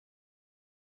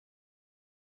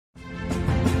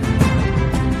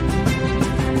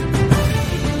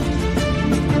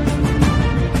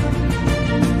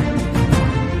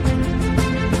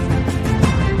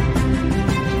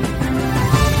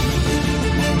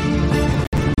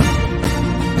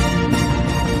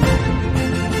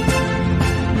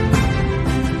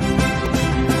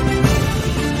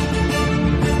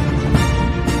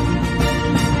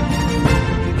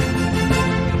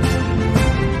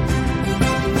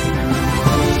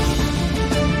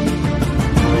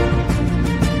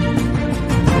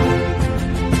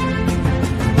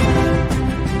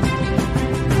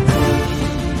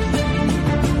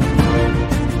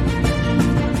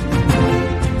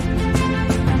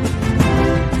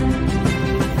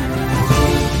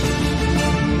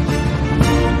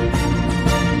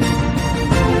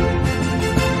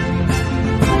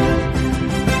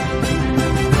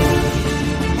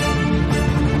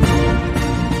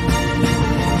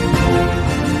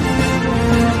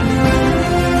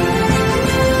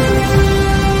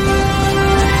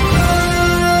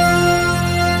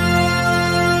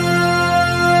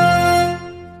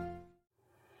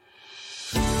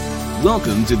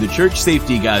Welcome to the Church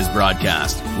Safety Guys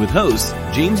broadcast with hosts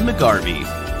James McGarvey,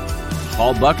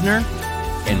 Paul Buckner,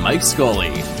 and Mike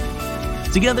Scully.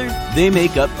 Together, they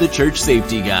make up the Church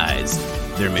Safety Guys.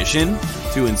 Their mission?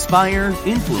 To inspire,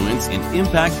 influence, and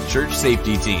impact church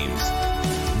safety teams.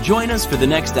 Join us for the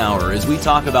next hour as we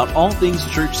talk about all things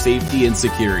church safety and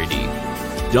security.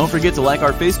 Don't forget to like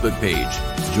our Facebook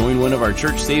page, join one of our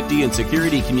church safety and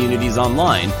security communities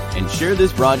online, and share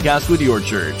this broadcast with your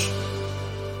church.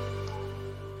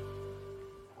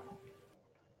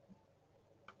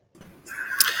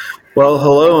 Well,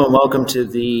 hello and welcome to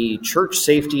the Church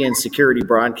Safety and Security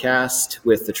broadcast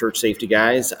with the Church Safety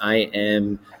Guys. I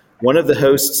am one of the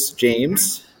hosts,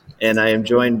 James, and I am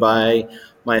joined by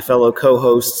my fellow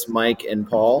co-hosts, Mike and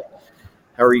Paul.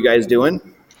 How are you guys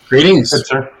doing? Greetings. Good,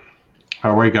 sir.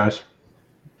 How are you guys?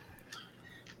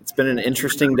 It's been an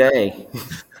interesting day.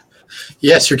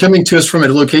 Yes, you're coming to us from a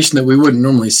location that we wouldn't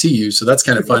normally see you, so that's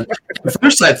kind of fun. At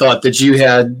first, I thought that you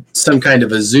had some kind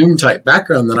of a Zoom-type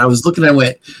background. Then I was looking and I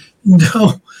went,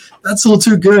 no, that's a little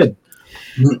too good.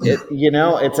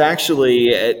 It's actually...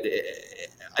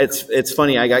 It's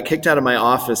funny. I got kicked out of my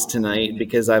office tonight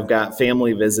because I've got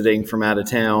family visiting from out of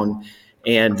town,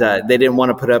 and they didn't want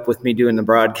to put up with me doing the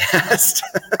broadcast.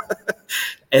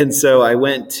 And so I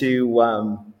went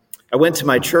to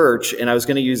my church, and I was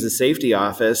going to use the safety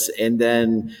office, and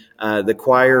then the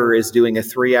choir is doing a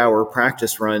 3-hour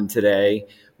practice run today,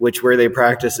 where they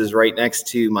practice is right next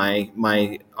to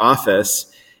my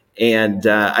office, and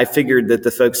I figured that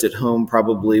the folks at home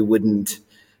probably wouldn't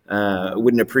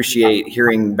appreciate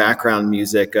hearing background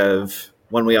music of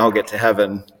When We All Get to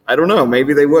Heaven. I don't know.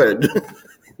 Maybe they would.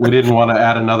 We didn't want to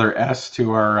add another S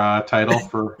to our title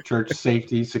for church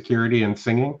safety, security, and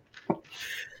singing.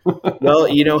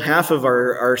 Well, half of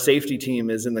our safety team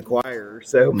is in the choir,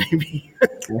 so maybe.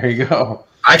 There you go.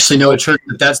 I actually know a church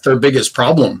that's their biggest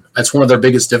problem. That's one of their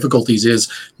biggest difficulties is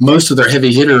most of their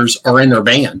heavy hitters are in their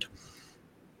band.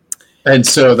 And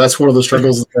so that's one of the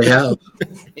struggles that they have.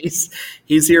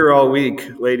 He's here all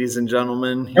week, ladies and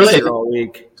gentlemen. He's really? Here all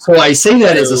week. So I say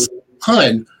that as a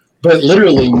pun, but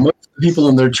literally most of the people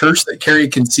in their church that carry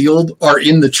concealed are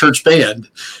in the church band.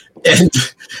 And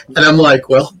I'm like,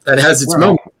 well, that has its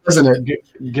moment, doesn't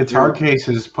it? Guitar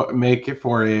cases make it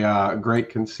for a great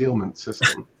concealment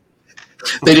system.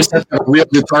 They just have a real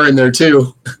guitar in there,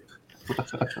 too.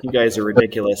 You guys are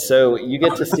ridiculous. So you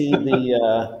get to see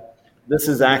this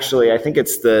is actually, I think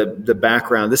it's the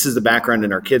background. This is the background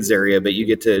in our kids area, but you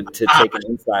get to take an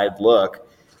inside look.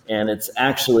 And it's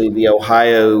actually the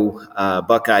Ohio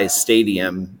Buckeyes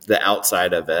Stadium, the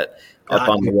outside of it, up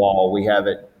on the wall. We have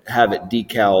it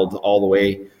decaled all the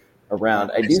way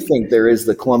around. I do think there is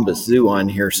the Columbus Zoo on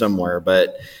here somewhere.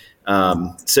 But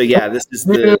this is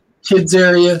the kids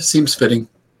area. Seems fitting.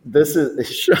 This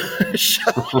is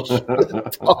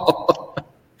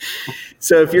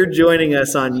So if you're joining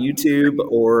us on YouTube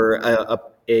or a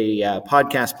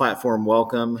podcast platform,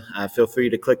 welcome. Feel free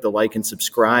to click the like and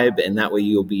subscribe, and that way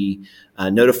you'll be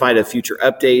notified of future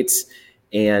updates.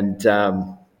 And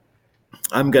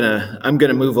I'm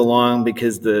gonna move along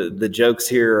because the jokes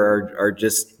here are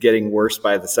just getting worse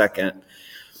by the second.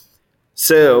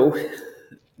 So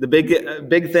the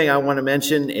big thing I want to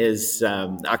mention is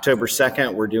October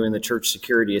 2nd, we're doing the Church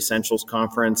Security Essentials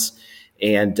Conference.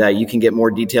 And you can get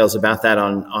more details about that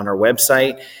on our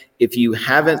website. If you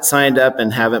haven't signed up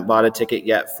and haven't bought a ticket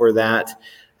yet for that,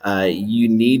 you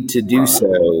need to do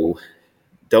so.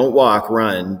 Don't walk,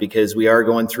 run, because we are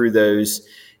going through those,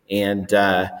 and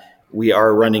we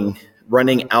are running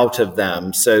out of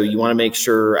them. So you want to make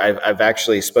sure. I've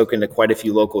actually spoken to quite a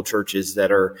few local churches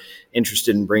that are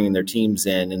interested in bringing their teams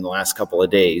in the last couple of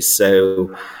days.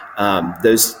 So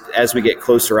those, as we get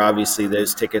closer, obviously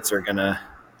those tickets are gonna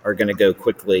go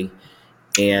quickly,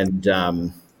 and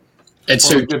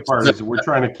so the good part is we're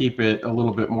trying to keep it a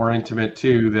little bit more intimate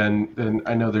too. Than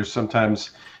I know there's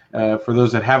sometimes for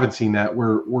those that haven't seen that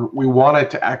we want it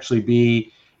to actually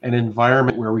be an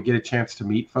environment where we get a chance to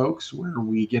meet folks, where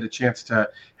we get a chance to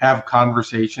have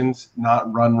conversations,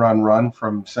 not run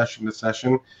from session to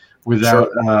session without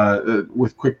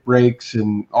with quick breaks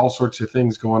and all sorts of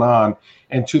things going on,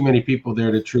 and too many people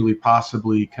there to truly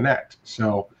possibly connect.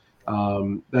 So.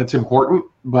 That's important,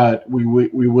 but we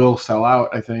will sell out,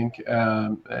 I think,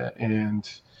 and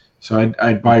so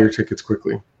I'd buy your tickets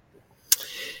quickly.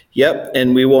 Yep,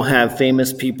 and we will have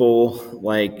famous people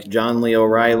like John Lee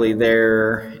O'Reilly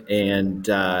there, and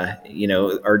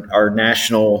our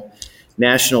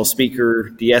national speaker,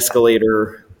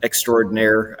 de-escalator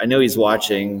extraordinaire. I know he's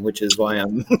watching, which is why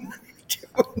I'm.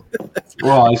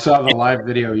 Well, I saw the live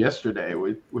video yesterday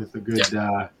with a good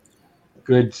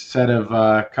good set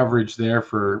of coverage there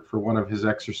for one of his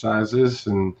exercises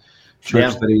and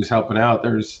church that he was helping out.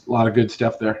 There's a lot of good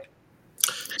stuff there.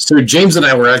 So James and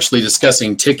I were actually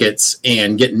discussing tickets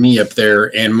and getting me up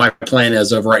there. And my plan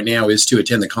as of right now is to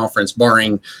attend the conference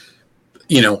barring,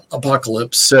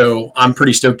 apocalypse. So I'm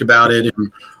pretty stoked about it.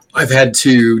 And I've had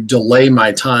to delay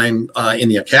my time in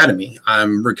the academy.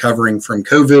 I'm recovering from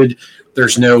COVID.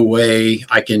 There's no way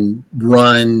I can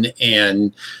run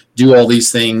and do all these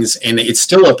things. And it's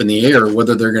still up in the air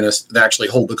whether they're going to actually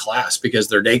hold the class, because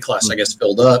their day class, I guess,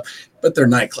 filled up, but their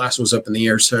night class was up in the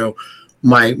air. So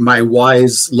my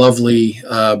wise, lovely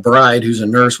bride, who's a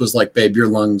nurse, was like, babe, your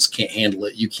lungs can't handle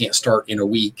it. You can't start in a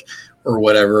week or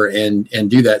whatever and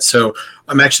do that. So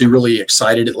I'm actually really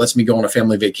excited. It lets me go on a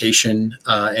family vacation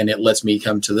and it lets me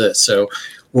come to this. So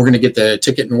we're going to get the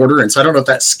ticket in order. And so I don't know if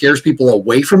that scares people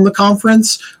away from the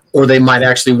conference or they might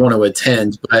actually want to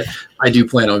attend, but I do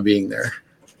plan on being there.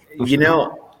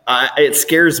 It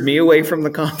scares me away from the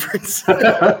conference.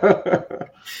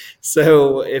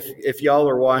 So if y'all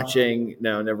are watching,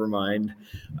 no, never mind.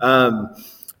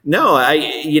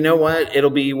 You know what? It'll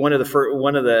be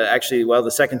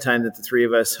the second time that the three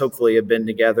of us hopefully have been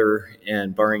together,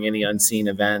 and barring any unseen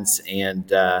events,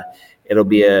 and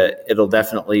it'll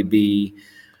definitely be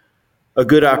a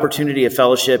good opportunity of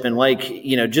fellowship. And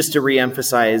just to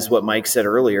reemphasize what Mike said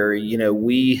earlier,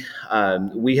 we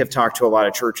have talked to a lot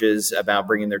of churches about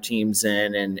bringing their teams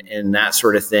in and that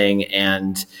sort of thing.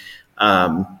 And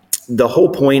the whole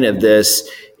point of this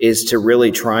is to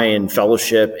really try and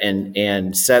fellowship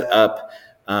and set up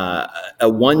a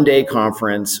one-day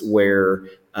conference where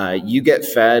you get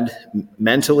fed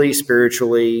mentally,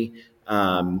 spiritually,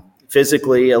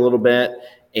 physically a little bit.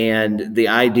 And the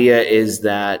idea is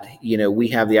that, we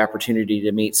have the opportunity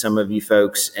to meet some of you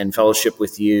folks and fellowship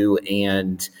with you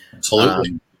and,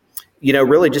 absolutely,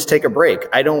 really just take a break.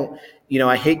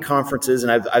 I hate conferences,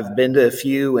 and I've been to a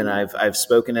few, and I've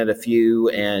spoken at a few,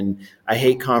 and I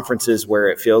hate conferences where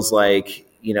it feels like,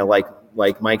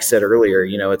 like Mike said earlier,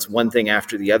 it's one thing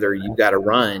after the other. You got to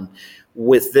run.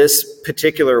 With this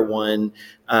particular one,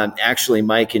 actually,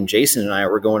 Mike and Jason and I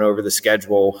were going over the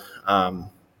schedule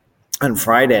on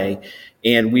Friday,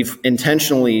 and we've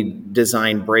intentionally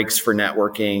designed breaks for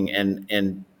networking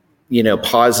and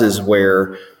pauses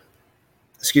where,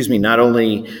 not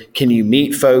only can you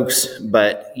meet folks,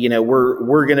 but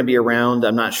we're going to be around.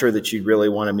 I'm not sure that you'd really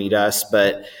want to meet us,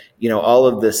 but all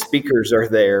of the speakers are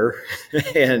there,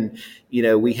 and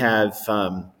we have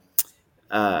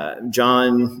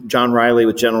John Riley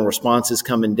with General Response is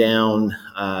coming down.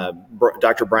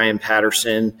 Dr. Brian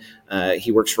Patterson,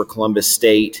 he works for Columbus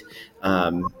State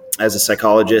as a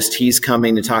psychologist. He's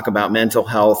coming to talk about mental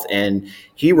health, and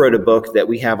he wrote a book that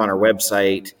we have on our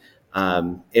website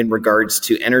in regards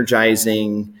to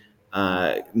energizing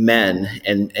men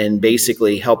and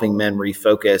basically helping men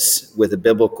refocus with a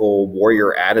biblical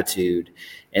warrior attitude.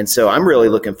 And so I'm really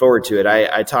looking forward to it.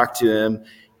 I talked to him,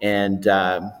 and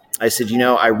I said,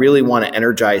 I really want to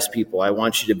energize people. I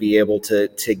want you to be able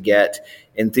to get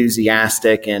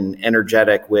enthusiastic and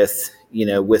energetic with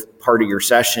part of your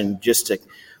session,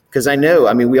 because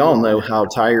we all know how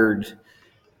tired,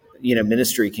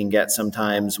 ministry can get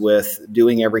sometimes with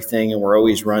doing everything, and we're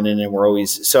always running, and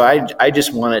so I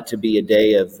just want it to be a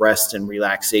day of rest and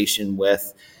relaxation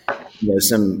with,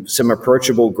 some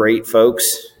approachable, great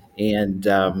folks. And,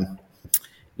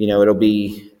 it'll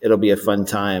be a fun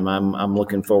time. I'm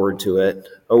looking forward to it.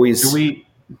 Always.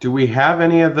 Do we have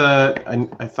any of the?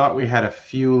 I thought we had a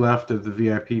few left of the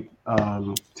VIP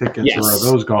tickets. Yes. Or are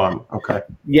those gone? Okay.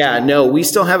 Yeah, no, we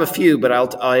still have a few, but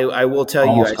I will tell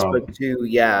you, I spoke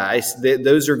to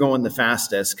those are going the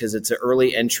fastest because it's an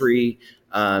early entry.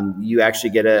 You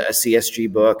actually get a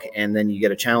CSG book, and then you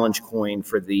get a challenge coin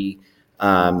for the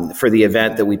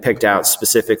event that we picked out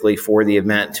specifically for the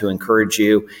event to encourage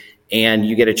you, and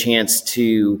you get a chance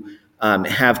to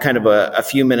have kind of a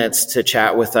few minutes to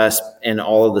chat with us and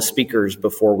all of the speakers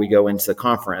before we go into the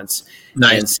conference.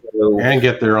 Nice. And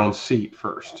get their own seat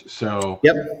first. So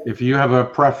If you have a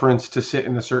preference to sit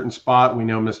in a certain spot, we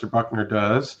know Mr. Buckner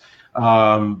does.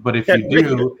 But if you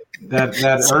do,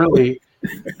 that early.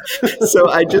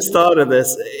 So I just thought of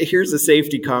this. Here's a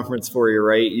safety conference for you,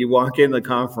 right? You walk in the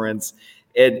conference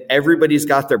and everybody's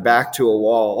got their back to a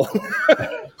wall.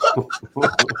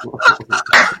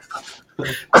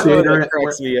 That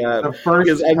cracks me up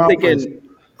because I'm thinking,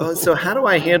 so how do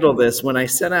I handle this when I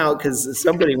set out? Because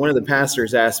one of the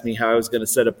pastors asked me how I was going to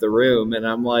set up the room, and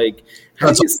I'm like,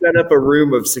 how do you set up a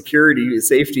room of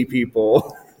safety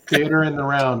people? Theater in the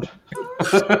round.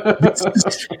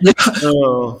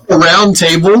 A round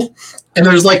table, and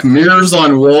there's like mirrors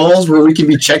on walls where we can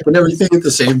be checking everything at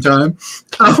the same time.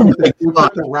 Oh my We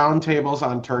God. put the round tables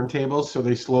on turntables so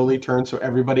they slowly turn so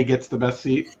everybody gets the best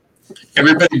seat.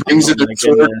 Everybody brings it my to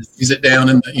sword, goodness. sees it down,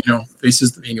 and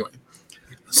faces anyway.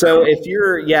 So if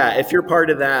you're part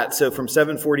of that, so from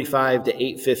 7:45 to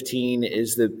 8:15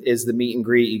 is the meet and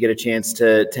greet. You get a chance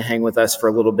to hang with us for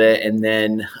a little bit, and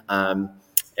then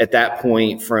at that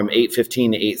point, from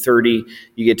 8:15 to 8:30,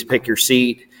 you get to pick your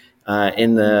seat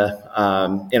in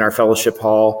our fellowship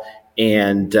hall,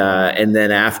 and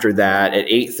then after that, at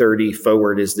 8:30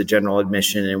 forward is the general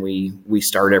admission, and we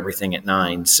start everything at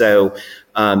 9. So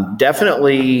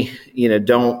definitely,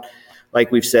 don't. Like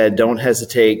we've said, don't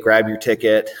hesitate. Grab your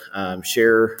ticket.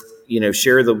 Share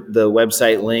the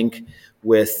website link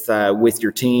with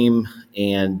your team.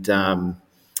 And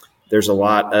there's a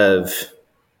lot of,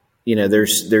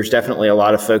 there's definitely a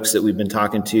lot of folks that we've been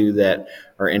talking to that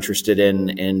are interested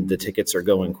in, and the tickets are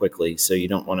going quickly. So you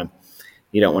don't want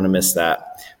to miss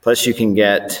that. Plus, you can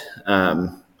get,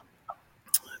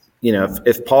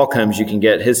 if Paul comes, you can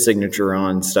get his signature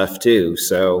on stuff too.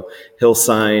 So he'll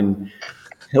sign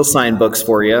books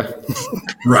for you.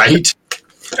 Right.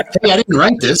 Hey, I didn't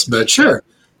write this, but sure.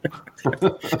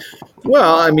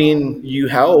 Well, I mean,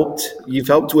 you've helped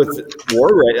with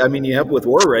War Ready. I mean, you helped with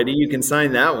War Ready. You can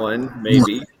sign that one,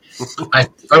 maybe. I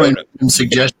throw in some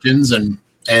suggestions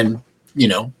and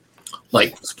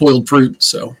like spoiled fruit.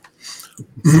 So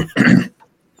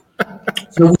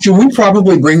should we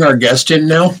probably bring our guest in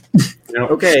now?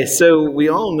 Okay, so we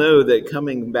all know that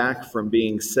coming back from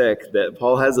being sick, that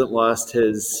Paul hasn't lost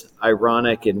his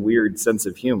ironic and weird sense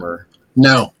of humor.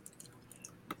 No.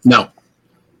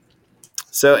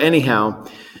 So anyhow,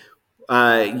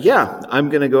 I'm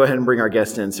going to go ahead and bring our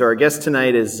guest in. So our guest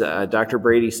tonight is Dr.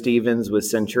 Brady Stevens with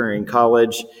Centurion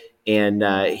College, and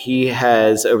he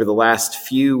has, over the last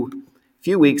few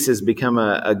weeks, has become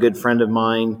a good friend of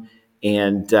mine.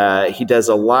 And he does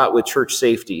a lot with church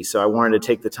safety. So I wanted to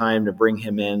take the time to bring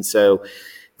him in. So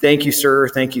thank you, sir.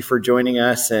 Thank you for joining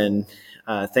us. And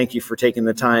thank you for taking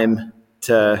the time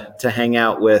to hang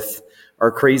out with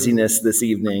our craziness this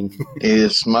evening.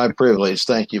 It's my privilege.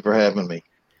 Thank you for having me.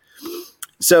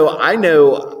 So I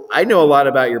know a lot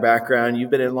about your background.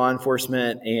 You've been in law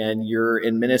enforcement and you're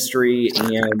in ministry.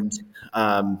 And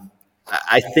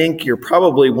I think you're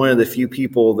probably one of the few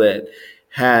people that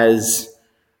has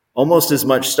almost as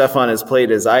much stuff on his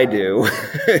plate as I do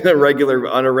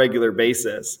on a regular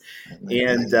basis.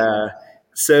 And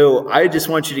so I just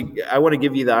want to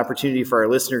give you the opportunity for our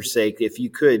listeners' sake, if you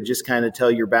could just kind of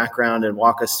tell your background and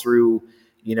walk us through,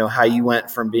 how you went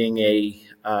from being a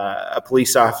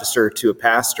police officer to a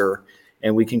pastor,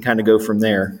 and we can kind of go from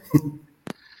there.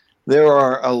 There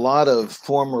are a lot of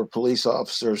former police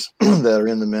officers that are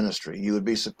in the ministry. You would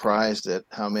be surprised at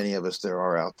how many of us there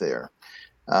are out there.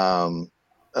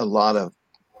 A lot of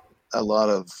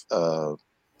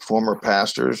former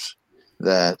pastors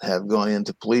that have gone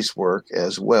into police work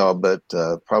as well, but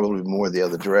probably more the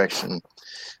other direction.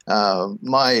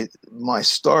 My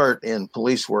start in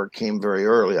police work came very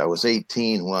early. I was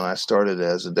 18 when I started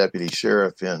as a deputy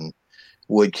sheriff in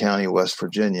Wood County, West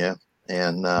Virginia,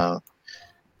 and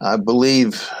I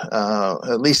believe,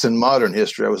 at least in modern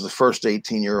history, I was the first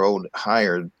 18-year-old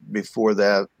hired. Before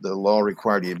that, the law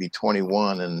required you to be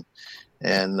 21,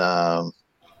 and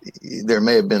there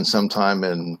may have been some time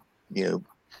in,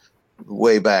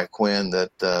 way back when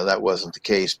that wasn't the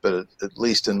case, but at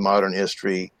least in modern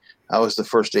history, I was the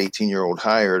first 18-year-old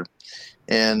hired.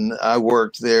 And I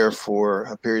worked there for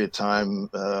a period of time,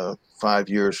 5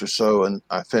 years or so, and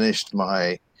I finished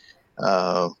my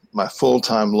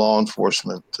full-time law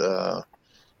enforcement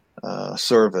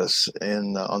service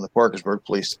on the Parkersburg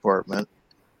Police Department,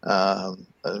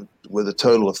 with a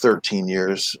total of 13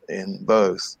 years in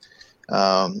both.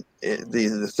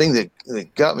 The thing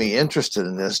that got me interested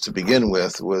in this to begin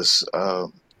with was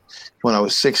when I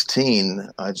was 16,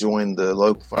 I joined the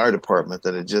local fire department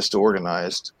that had just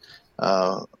organized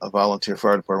a volunteer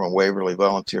fire department, Waverly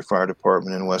Volunteer Fire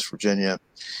Department in West Virginia,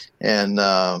 and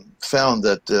found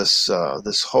that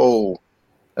this whole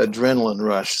adrenaline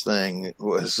rush thing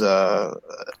was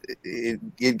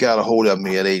it got a hold of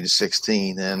me at age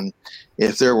 16, and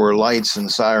if there were lights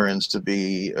and sirens to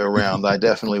be around, I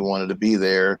definitely wanted to be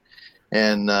there.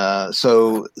 And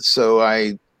so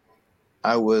I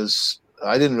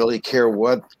didn't really care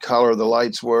what color the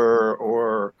lights were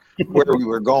or where we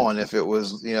were going. If it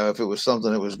was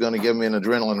something that was going to give me an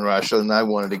adrenaline rush, then I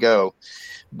wanted to go.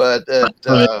 But at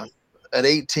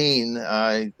 18,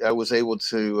 I was able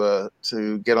to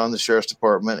get on the sheriff's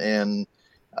department, and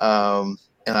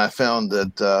I found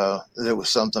that it was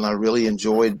something I really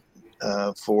enjoyed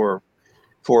for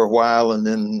a while, and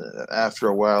then after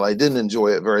a while, I didn't enjoy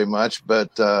it very much.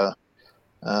 But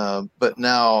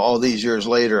now, all these years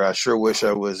later, I sure wish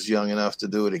I was young enough to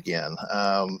do it again.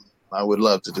 I would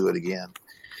love to do it again.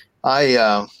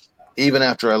 I even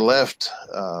after I left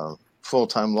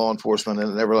full-time law enforcement,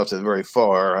 and never left it very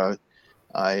far.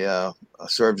 I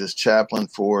served as chaplain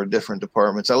for different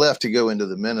departments. I left to go into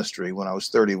the ministry when I was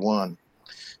 31.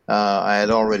 I had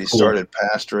already started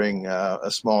pastoring a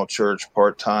small church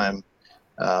part-time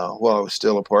while I was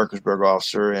still a Parkersburg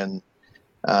officer. And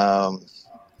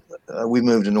we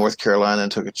moved to North Carolina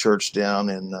and took a church down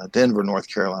in Denver, North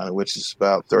Carolina, which is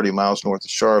about 30 miles north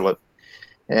of Charlotte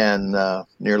and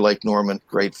near Lake Norman,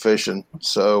 great fishing.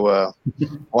 So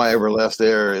why I ever left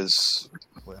there is,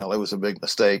 well, it was a big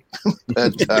mistake.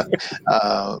 But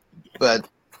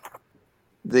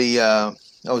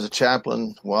I was a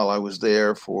chaplain while I was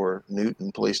there for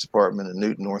Newton Police Department in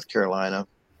Newton, North Carolina.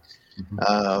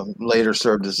 Later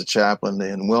served as a chaplain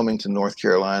in Wilmington, North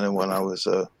Carolina when I was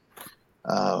a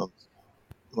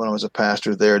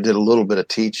pastor there. Did a little bit of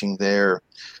teaching there.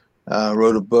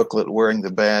 Wrote a booklet, Wearing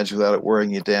the Badge Without It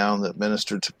Wearing You Down, that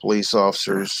ministered to police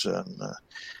officers. And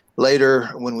later,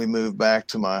 when we moved back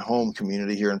to my home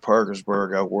community here in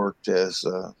Parkersburg, I worked in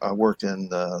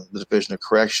the Division of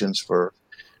Corrections for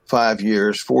 5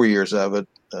 years, 4 years of it,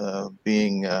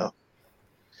 doing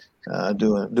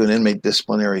inmate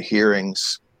disciplinary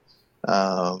hearings,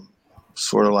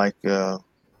 sort of like the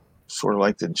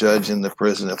judge in the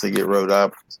prison. If they get wrote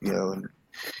up, and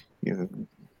you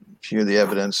hear the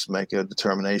evidence, make a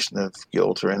determination of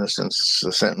guilt or innocence,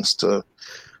 a sentence to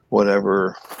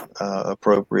whatever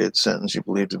appropriate sentence you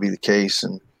believe to be the case.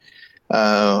 And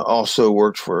also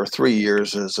worked for 3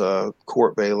 years as a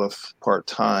court bailiff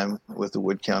part-time with the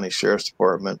Wood County Sheriff's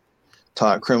Department,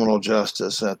 taught criminal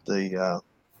justice at the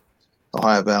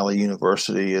Ohio Valley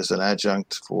University as an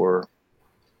adjunct for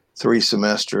 3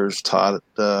 semesters, taught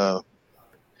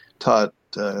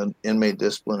inmate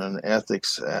discipline and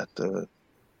ethics at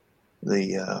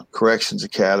the Corrections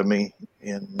Academy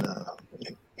here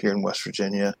in West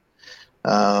Virginia.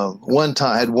 One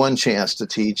time, had one chance to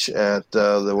teach at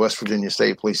the West Virginia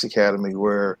State Police Academy,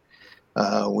 where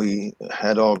we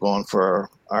had all gone for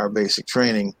our basic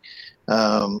training.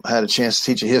 Had a chance to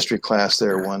teach a history class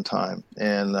there one time,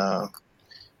 and that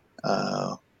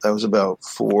was about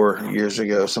 4 years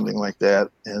ago, something like that.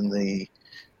 And the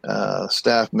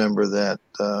staff member that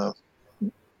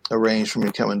arranged for me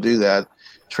to come and do that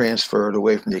transferred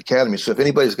away from the academy. So if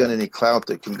anybody's got any clout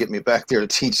that can get me back there to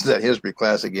teach that history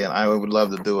class again, I would love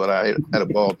to do it. I had a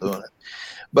ball doing it.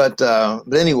 But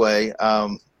anyway,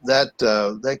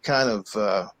 that kind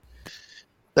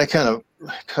of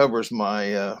covers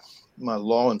my my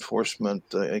law enforcement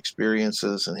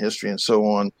experiences and history and so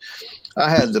on. I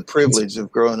had the privilege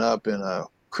of growing up in a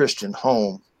Christian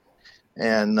home,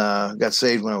 and got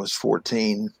saved when I was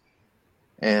 14.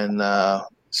 And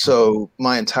so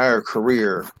my entire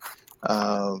career,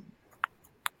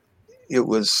 it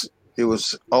was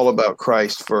all about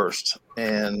Christ first.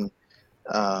 And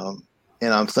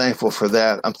I'm thankful for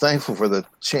that. I'm thankful for the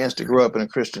chance to grow up in a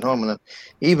Christian home. And I'm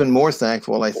even more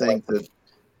thankful, I think, that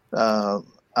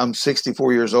I'm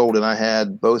 64 years old and I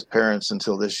had both parents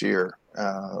until this year.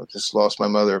 Just lost my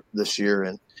mother this year.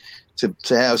 And to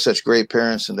have such great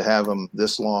parents and to have them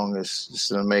this long is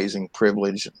just an amazing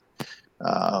privilege.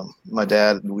 My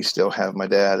dad, we still have my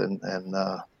dad and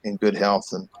in good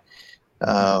health. And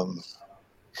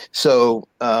so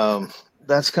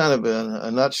that's kind of in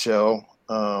a nutshell.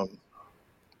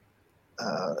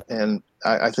 And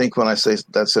I think when I say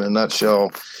that's in a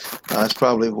nutshell, it's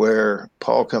probably where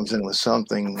Paul comes in with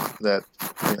something that,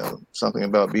 something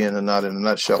about being not in a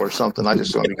nutshell or something. I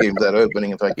just wanted to give him that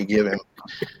opening if I could give him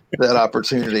that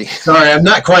opportunity. Sorry, I'm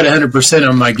not quite 100%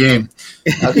 on my game.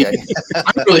 Okay.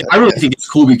 I really think it's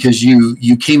cool because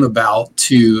you came about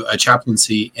to a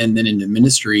chaplaincy and then into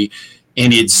ministry,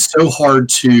 and it's so hard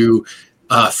to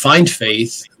find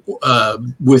faith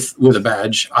with a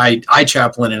badge. I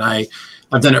chaplain, and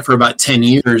I've done it for about 10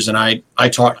 years. And I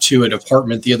talked to a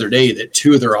department the other day that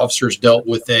 2 of their officers dealt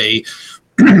with the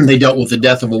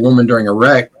death of a woman during a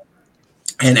wreck.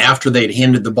 And after they'd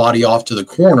handed the body off to the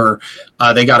coroner,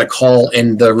 they got a call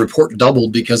and the report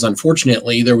doubled because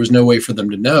unfortunately there was no way for them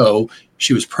to know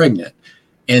she was pregnant.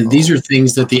 And these are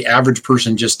things that the average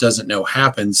person just doesn't know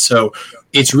happens. So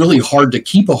it's really hard to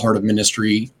keep a heart of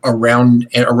ministry around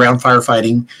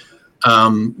firefighting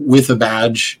with a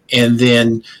badge. And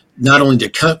then not only to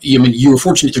come, you were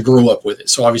fortunate to grow up with it.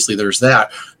 So obviously there's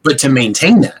that, but to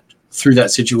maintain that through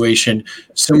that situation.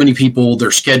 So many people,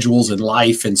 their schedules and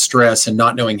life and stress and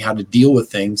not knowing how to deal with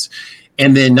things.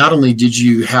 And then not only did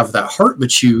you have that heart,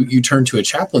 but you turned to a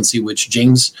chaplaincy, which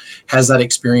James has that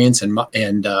experience, and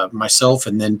myself.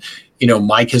 And then,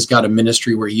 Mike has got a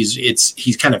ministry where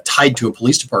he's kind of tied to a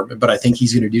police department, but I think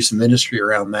he's going to do some ministry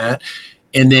around that.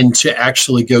 And then to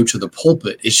actually go to the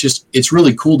pulpit, it's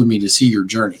really cool to me to see your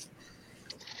journey.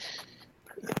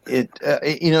 And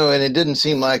it didn't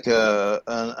seem like an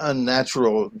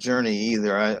unnatural journey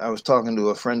either. I was talking to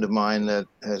a friend of mine that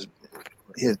has,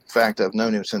 in fact, I've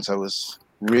known him since I was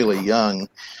really young.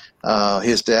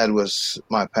 His dad was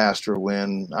my pastor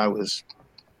when I was,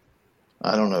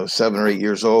 7 or 8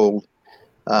 years old.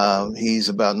 He's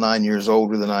about 9 years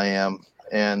older than I am.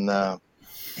 And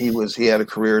he had a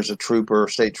career as a trooper,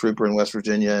 state trooper in West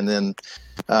Virginia. And then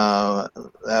while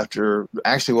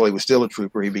he was still a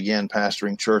trooper, he began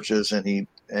pastoring churches, and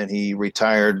he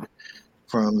retired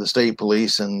from the state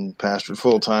police and pastored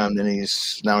full time. Then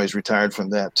he's retired from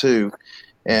that too.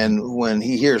 And when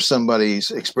he hears somebody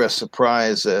express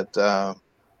surprise at that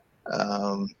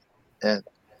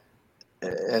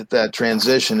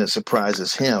transition, it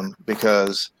surprises him,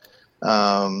 because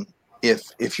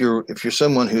if you're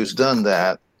someone who's done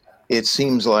that, it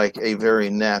seems like a very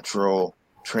natural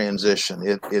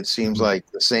transition. It seems like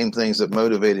the same things that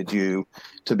motivated you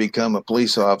to become a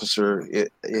police officer.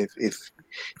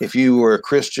 If you were a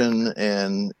Christian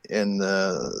and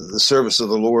the service of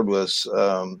the Lord was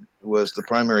the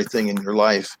primary thing in your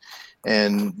life,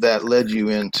 and that led you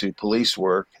into police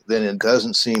work, then it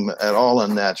doesn't seem at all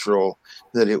unnatural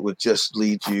that it would just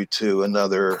lead you to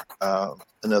another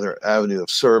avenue of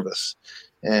service.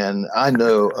 And I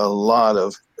know a lot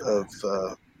of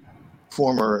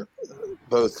former,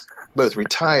 both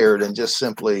retired and just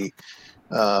simply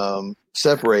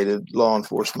separated law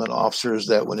enforcement officers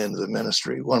that went into the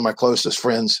ministry. One of my closest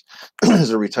friends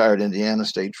is a retired Indiana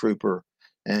state trooper,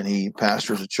 and he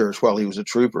pastors a church. While he was a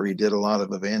trooper, he did a lot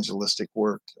of evangelistic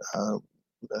work,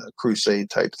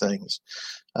 crusade type things.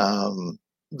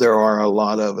 There are a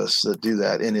lot of us that do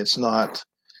that, and it's not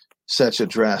such a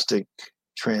drastic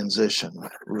transition,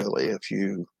 really. If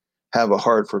you have a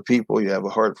heart for people, you have a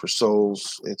heart for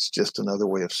souls, it's just another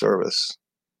way of service.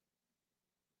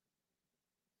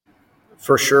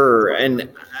 For sure. And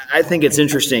I think it's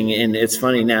interesting, and it's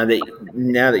funny now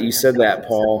that you said that,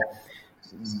 Paul,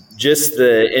 just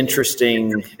the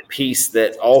interesting piece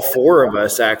that all four of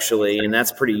us actually, and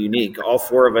that's pretty unique, all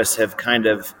four of us have kind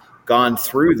of gone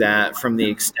through that, from the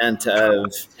extent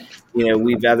of,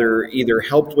 we've either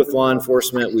helped with law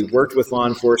enforcement, we've worked with law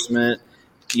enforcement,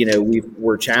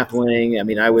 we're chaplaining. I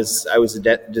mean, I was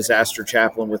a disaster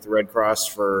chaplain with the Red Cross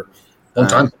for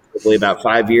probably about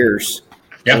 5 years.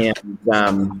 Yeah.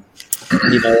 And,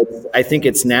 I think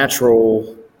it's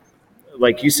natural,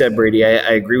 like you said, Brady,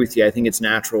 I agree with you. I think it's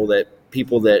natural that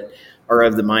people that are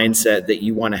of the mindset that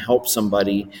you want to help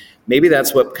somebody, maybe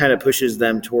that's what kind of pushes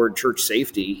them toward church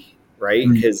safety, right?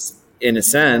 Because in a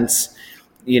sense,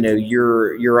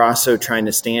 you're also trying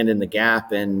to stand in the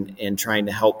gap and trying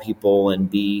to help people and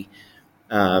be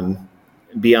on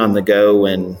the go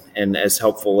and as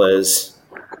helpful as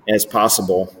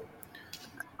possible.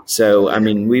 So, I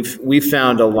mean, we've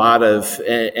found a lot of,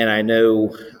 and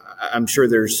I'm sure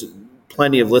there's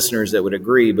plenty of listeners that would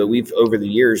agree, but over the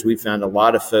years, we've found a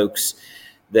lot of folks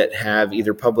that have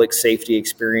either public safety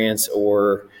experience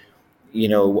or,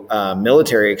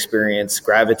 military experience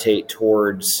gravitate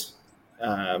towards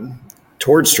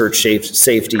church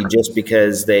safety, just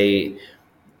because they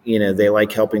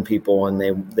like helping people and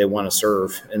they want to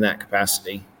serve in that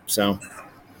capacity. So,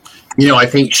 I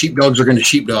think sheepdogs are going to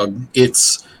sheepdog.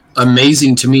 It's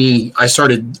amazing to me. I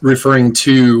started referring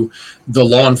to the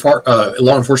law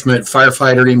enforcement,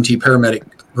 firefighter, EMT, paramedic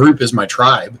group as my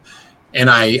tribe. And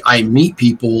I meet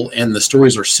people, and the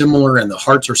stories are similar and the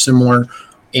hearts are similar,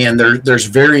 and there's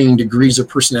varying degrees of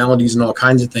personalities and all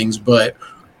kinds of things. But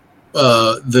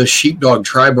the sheepdog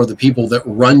tribe are the people that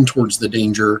run towards the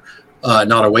danger,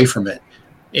 not away from it.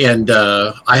 And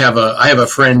I have a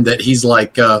friend that he's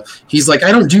like, I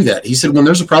don't do that. He said, when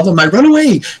there's a problem, I run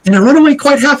away, and I run away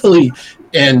quite happily.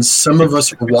 And some of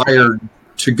us are wired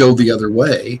to go the other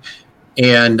way.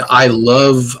 And I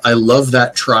love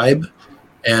that tribe.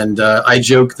 And I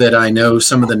joke that I know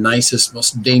some of the nicest,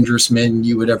 most dangerous men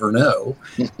you would ever know.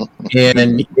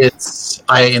 And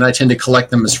I tend to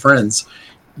collect them as friends.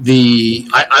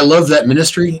 I love that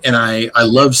ministry, and I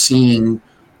love seeing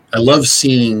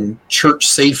church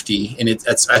safety, and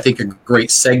that's, I think, a great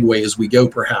segue as we go,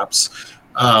 perhaps.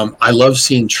 I love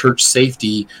seeing church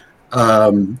safety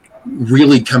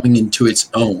really coming into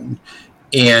its own.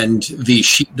 and the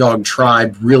sheepdog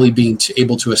tribe really being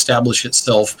able to establish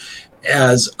itself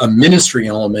as a ministry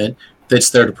element that's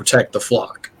there to protect the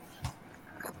flock.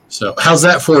 So how's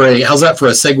that for a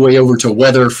segue over to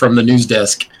weather from the news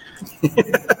desk?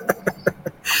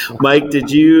 Mike, did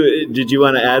you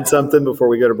want to add something before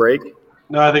we go to break?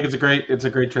 No, I think it's a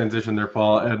great transition there,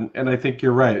 Paul. And I think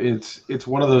you're right. It's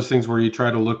one of those things where you try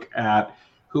to look at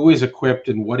who is equipped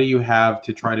and what do you have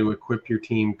to try to equip your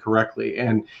team correctly.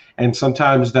 And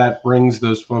sometimes that brings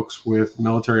those folks with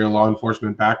military or law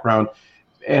enforcement background.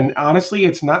 And honestly,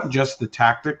 it's not just the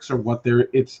tactics or what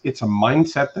it's a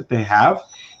mindset that they have.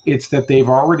 It's that they've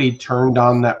already turned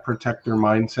on that protector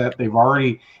mindset. They've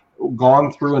already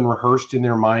gone through and rehearsed in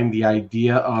their mind the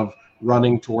idea of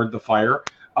running toward the fire,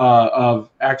 of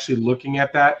actually looking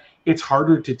at that. It's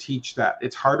harder to teach that.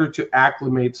 It's harder to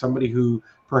acclimate somebody who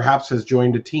perhaps has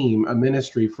joined a team, a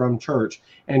ministry from church,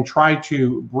 and try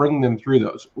to bring them through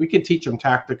those. We can teach them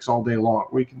tactics all day long.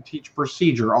 We can teach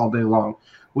procedure all day long.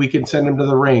 We can send them to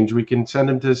the range. We can send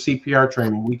them to CPR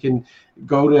training. We can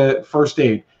go to first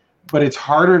aid. But it's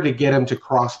harder to get them to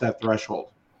cross that threshold.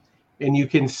 And you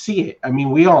can see it. I mean,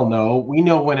 we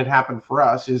know when it happened for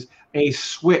us is a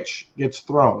switch gets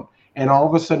thrown. And all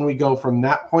of a sudden we go from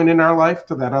that point in our life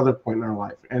to that other point in our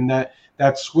life. And that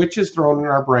switch is thrown in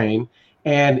our brain.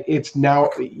 And it's now,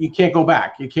 you can't go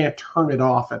back. You can't turn it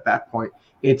off at that point.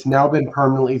 It's now been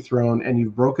permanently thrown and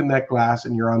you've broken that glass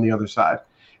and you're on the other side.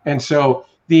 And so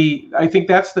I think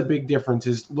that's the big difference,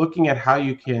 is looking at how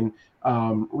you can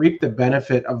reap the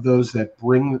benefit of those that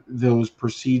bring those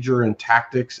procedure and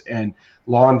tactics and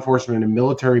law enforcement and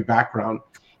military background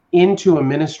into a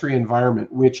ministry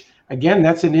environment, which again,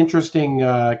 that's an interesting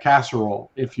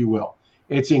casserole, if you will.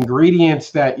 It's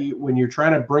ingredients that when you're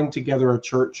trying to bring together a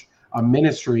church, a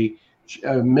ministry,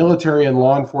 military and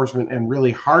law enforcement, and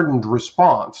really hardened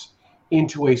response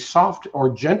into a soft or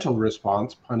gentle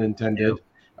response, pun intended.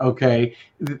 Okay,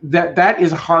 that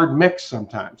is a hard mix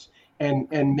sometimes.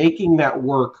 And making that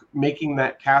work, making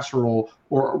that casserole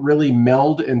or really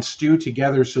meld and stew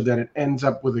together so that it ends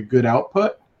up with a good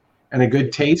output and a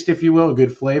good taste, if you will, a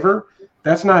good flavor,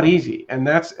 that's not easy. And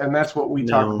that's what we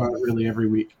talk about really every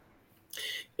week.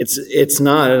 It's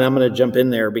not, and I'm going to jump in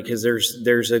there because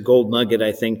there's a gold nugget,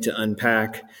 I think, to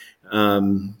unpack.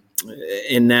 And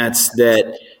that's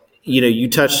that, you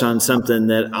touched on something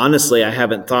that honestly I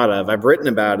haven't thought of. I've written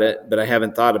about it, but I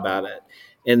haven't thought about it.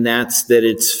 And that's that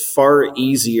it's far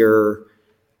easier,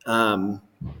 and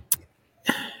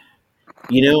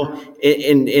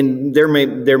there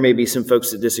may be some folks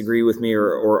that disagree with me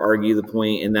or argue the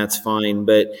point, and that's fine.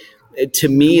 But to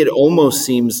me, it almost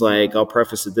seems like, I'll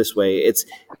preface it this way,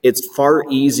 it's far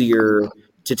easier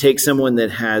to take someone that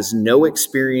has no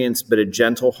experience but a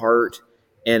gentle heart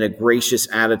and a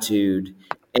gracious attitude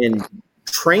and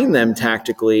train them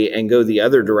tactically and go the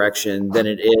other direction than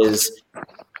it is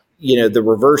the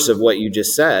reverse of what you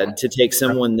just said, to take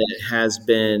someone that has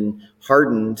been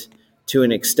hardened to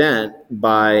an extent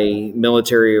by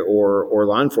military or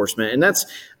law enforcement. And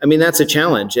that's a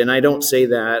challenge. And I don't say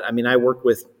that, I work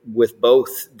with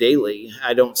both daily.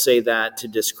 I don't say that to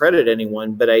discredit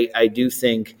anyone, but I do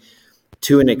think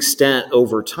to an extent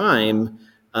over time,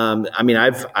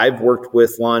 I've worked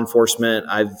with law enforcement.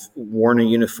 I've worn a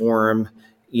uniform,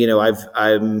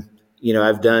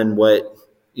 I've done what,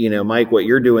 Mike, what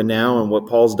you're doing now and what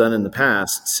Paul's done in the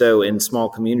past. So in small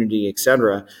community, et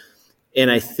cetera. And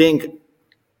I think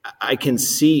I can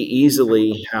see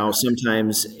easily how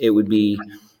sometimes it would be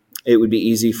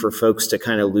easy for folks to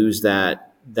kind of lose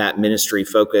that ministry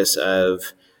focus of,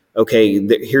 okay,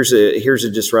 here's a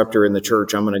disruptor in the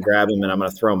church. I'm going to grab him and I'm going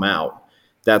to throw him out.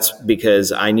 That's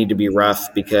because I need to be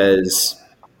rough because,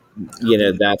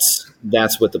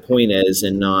 that's what the point is,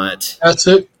 and not. That's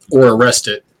it, or arrest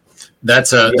it.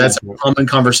 That's a common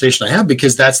conversation I have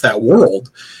because that's that world.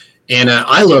 And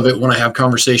I love it when I have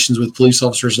conversations with police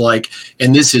officers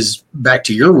and this is back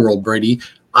to your world, Brady.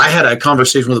 I had a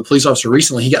conversation with a police officer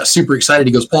recently. He got super excited.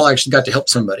 He goes, Paul, I actually got to help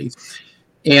somebody.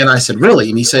 And I said, really?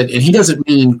 And he said, and he doesn't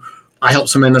mean I helped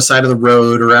someone on the side of the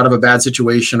road or out of a bad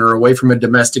situation or away from a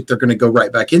domestic they're going to go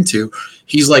right back into.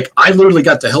 He's like, I literally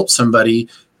got to help somebody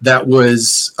that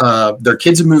was their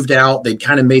kids had moved out. They'd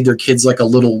kind of made their kids like a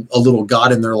little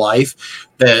god in their life.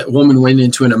 That woman went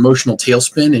into an emotional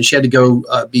tailspin and she had to go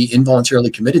be involuntarily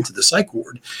committed to the psych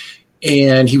ward.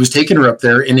 And he was taking her up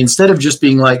there. And instead of just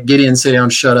being like, get in, sit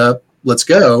down, shut up, let's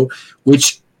go,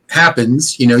 which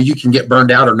happens, you can get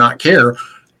burned out or not care.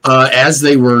 As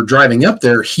they were driving up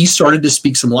there, he started to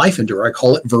speak some life into her. I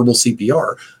call it verbal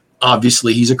CPR.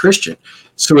 Obviously, he's a Christian.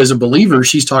 So as a believer,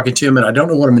 she's talking to him and I don't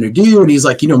know what I'm going to do. And he's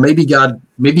like, maybe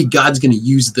God's going to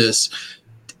use this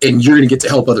and you're going to get to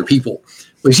help other people.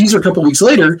 But she's a couple weeks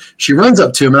later, she runs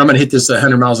up to him, and I'm going to hit this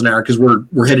 100 miles an hour because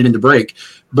we're headed into break.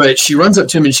 But she runs up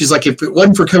to him, and she's like, if it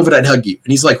wasn't for COVID, I'd hug you.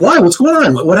 And he's like, why? What's going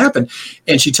on? What happened?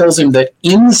 And she tells him that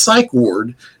in the psych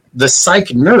ward, the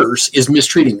psych nurse is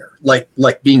mistreating her,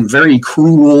 like being very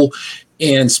cruel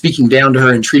and speaking down to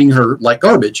her and treating her like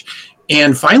garbage.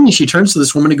 And finally, she turns to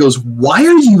this woman and goes, why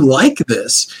are you like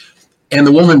this? And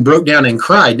the woman broke down and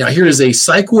cried. Now, here is a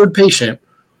psych ward patient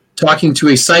talking to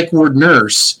a psych ward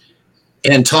nurse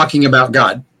and talking about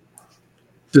God.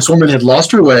 This woman had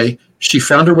lost her way. She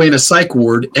found her way in a psych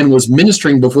ward and was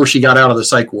ministering before she got out of the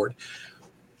psych ward.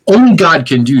 Only God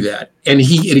can do that. And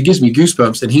it gives me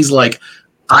goosebumps. And he's like,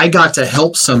 I got to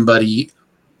help somebody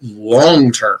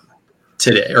long term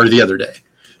today or the other day.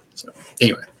 So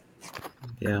anyway.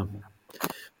 Yeah,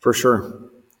 for sure.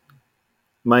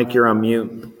 Mike, you're on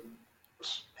mute.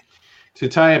 To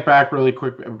tie it back really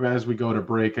quick as we go to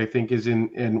break, I think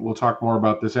and we'll talk more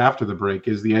about this after the break,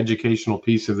 is the educational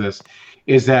piece of this,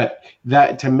 is that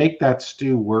to make that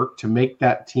stew work, to make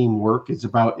that team work, is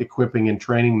about equipping and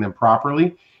training them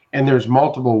properly. And there's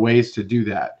multiple ways to do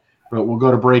that. But we'll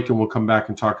go to break and we'll come back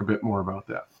and talk a bit more about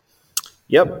that.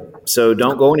 Yep. So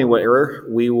don't go anywhere.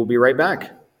 We will be right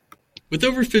back. With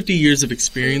over 50 years of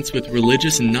experience with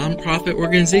religious and nonprofit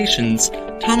organizations,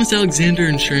 Thomas Alexander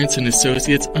Insurance &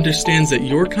 Associates understands that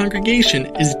your congregation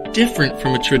is different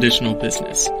from a traditional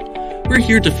business. We're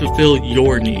here to fulfill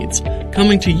your needs,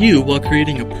 coming to you while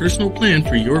creating a personal plan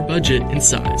for your budget and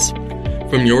size.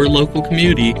 From your local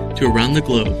community to around the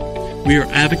globe, we are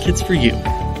advocates for you.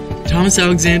 Thomas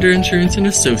Alexander Insurance &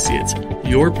 Associates,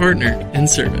 your partner in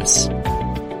service.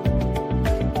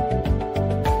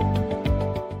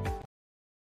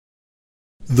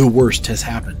 The worst has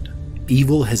happened.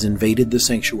 Evil has invaded the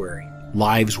sanctuary.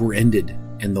 Lives were ended,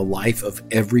 and the life of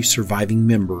every surviving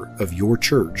member of your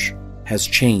church has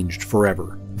changed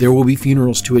forever. There will be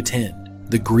funerals to attend.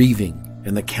 The grieving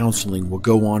and the counseling will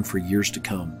go on for years to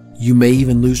come. You may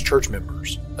even lose church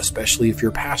members, especially if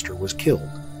your pastor was killed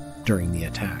during the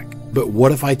attack. But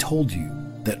what if I told you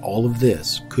that all of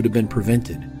this could have been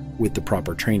prevented with the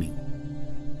proper training?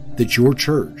 That your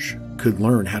church could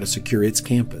learn how to secure its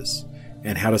campus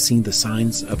and how to see the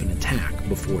signs of an attack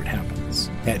before it happens.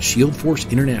 At Shield Force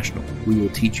International, we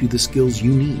will teach you the skills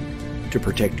you need to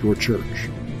protect your church,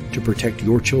 to protect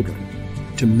your children,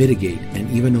 to mitigate and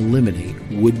even eliminate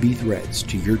would-be threats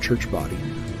to your church body,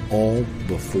 all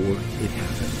before it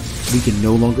happens. We can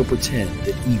no longer pretend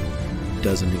that evil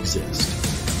doesn't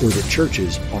exist, or that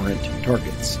churches aren't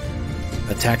targets.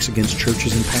 Attacks against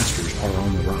churches and pastors are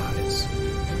on the rise.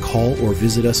 Call or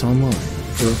visit us online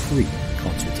for a free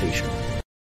consultation.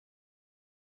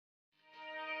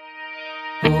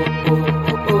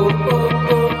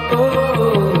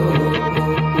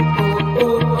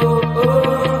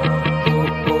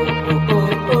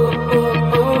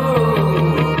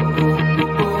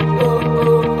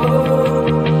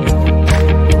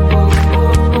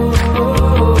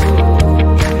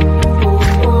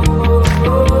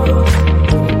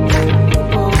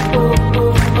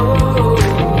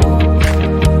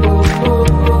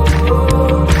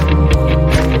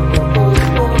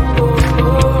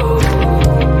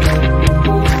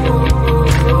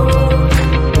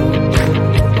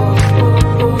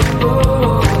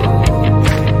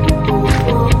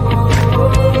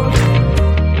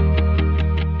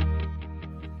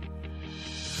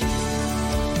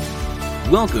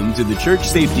 Welcome to the Church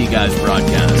Safety Guys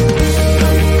broadcast.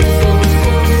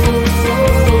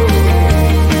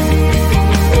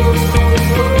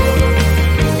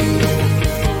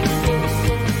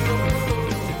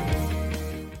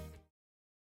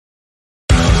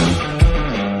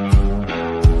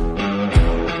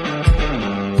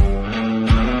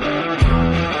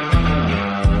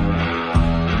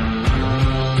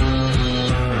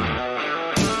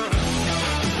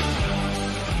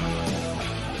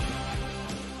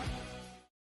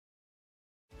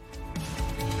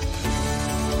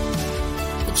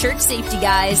 Church Safety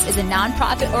Guys is a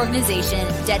nonprofit organization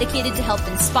dedicated to help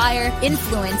inspire,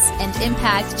 influence, and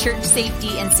impact church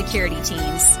safety and security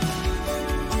teams.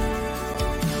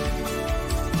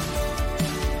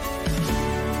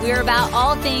 We are about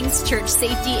all things church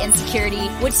safety and security,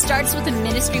 which starts with a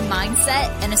ministry mindset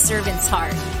and a servant's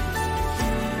heart.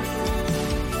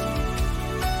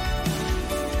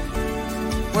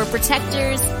 We're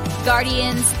protectors,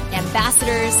 guardians,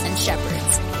 ambassadors, and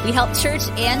shepherds. We help church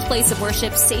and place of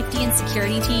worship safety and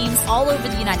security teams all over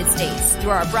the United States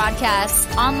through our broadcasts,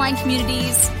 online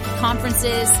communities,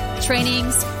 conferences,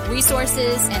 trainings,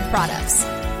 resources, and products.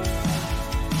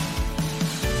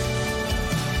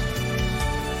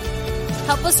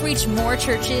 Help us reach more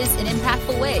churches in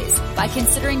impactful ways by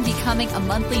considering becoming a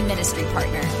monthly ministry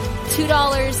partner. $2,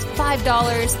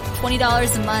 $5,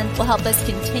 $20 a month will help us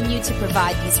continue to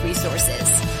provide these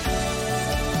resources.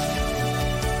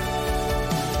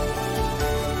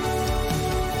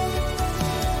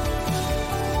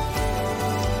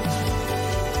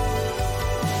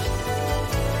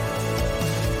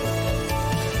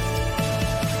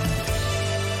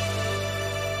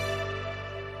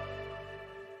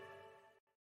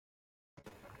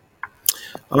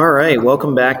 All right,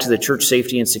 welcome back to the Church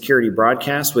Safety and Security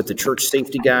broadcast with the Church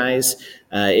Safety Guys.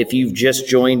 If you've just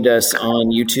joined us on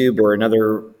YouTube or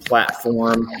another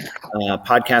platform,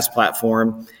 podcast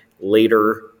platform,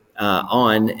 later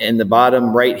on, in the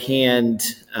bottom right-hand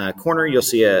corner, you'll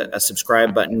see a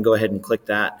subscribe button. Go ahead and click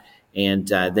that, and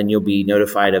then you'll be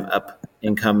notified of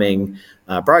incoming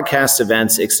broadcast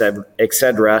events, et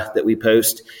cetera, that we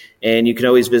post. And you can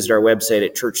always visit our website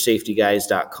at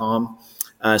churchsafetyguys.com.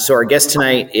 So our guest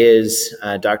tonight is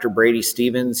Dr. Brady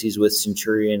Stevens. He's with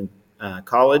Centurion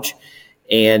College,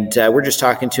 and we're just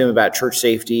talking to him about church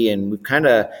safety, and we've kind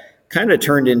of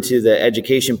turned into the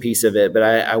education piece of it. But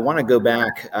I want to go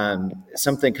back.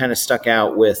 Something kind of stuck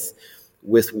out with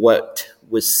what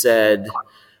was said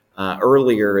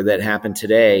earlier that happened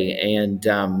today,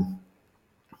 and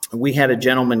we had a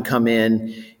gentleman come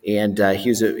in, and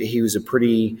he was a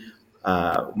pretty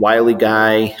wily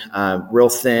guy, real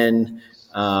thin.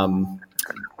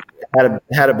 Had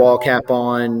a ball cap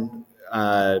on,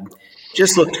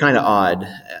 just looked kind of odd.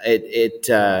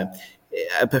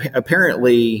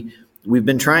 Apparently we've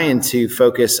been trying to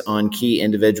focus on key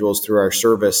individuals through our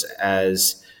service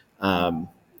as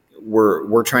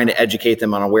we're trying to educate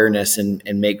them on awareness and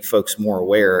make folks more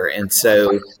aware. And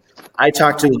so I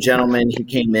talked to the gentleman. He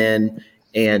came in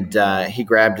and he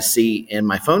grabbed a seat, and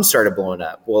my phone started blowing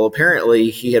up. Well,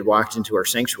 apparently he had walked into our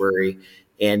sanctuary,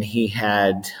 and he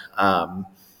had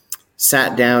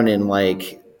sat down in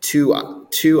like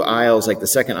two aisles, like the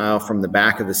second aisle from the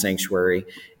back of the sanctuary.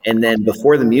 And then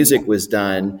before the music was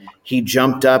done, he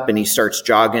jumped up and he starts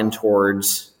jogging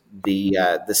towards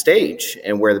the stage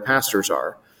and where the pastors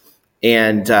are.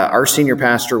 And our senior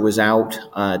pastor was out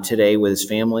today with his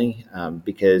family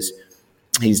because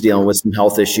he's dealing with some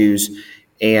health issues.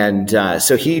 And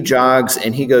so he jogs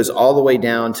and he goes all the way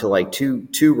down to like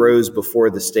two rows before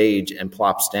the stage and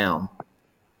plops down.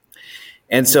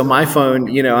 And so my phone,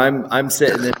 I'm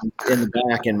sitting in the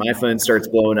back, and my phone starts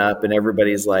blowing up, and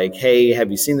everybody's like, "Hey,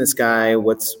 have you seen this guy?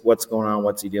 What's going on?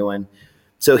 What's he doing?"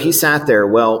 So he sat there.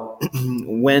 Well,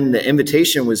 when the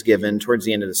invitation was given towards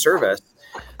the end of the service,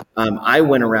 I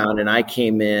went around and I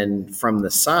came in from the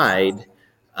side.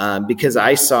 Because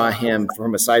I saw him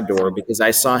from a side door, because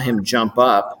I saw him jump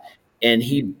up and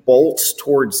he bolts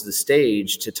towards the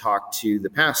stage to talk to the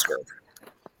pastor.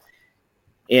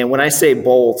 And when I say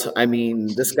bolt, I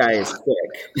mean, this guy is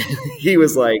quick. He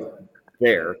was like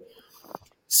there.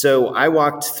 So I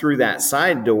walked through that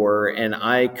side door and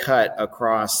I cut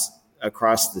across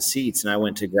the seats, and I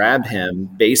went to grab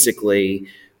him basically.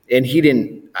 And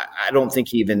I don't think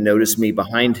he even noticed me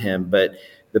behind him, but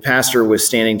the pastor was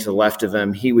standing to the left of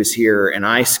him. He was here, and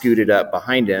I scooted up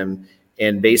behind him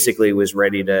and basically was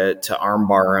ready to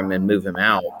armbar him and move him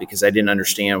out because I didn't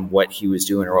understand what he was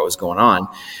doing or what was going on.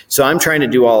 So I'm trying to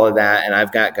do all of that, and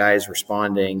I've got guys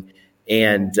responding,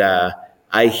 and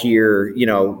I hear,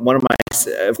 one of my,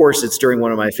 of course, it's during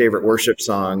one of my favorite worship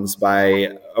songs by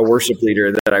a worship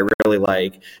leader that I really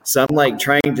like. So I'm like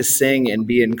trying to sing and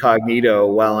be incognito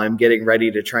while I'm getting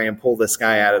ready to try and pull this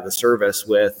guy out of the service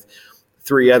with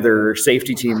 3 other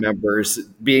safety team members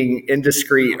being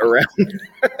indiscreet around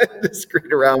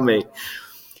me.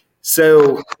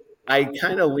 So I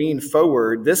kind of lean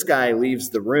forward. This guy leaves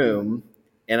the room,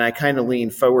 and I kind of lean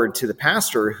forward to the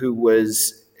pastor who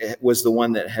was the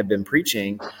one that had been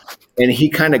preaching. And he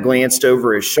kind of glanced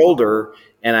over his shoulder,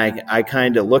 and I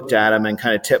kind of looked at him and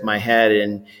kind of tipped my head,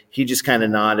 and he just kind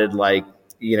of nodded like,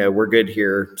 we're good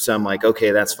here. So I'm like, okay,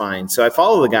 that's fine. So I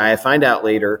follow the guy. I find out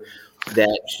later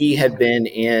that he had been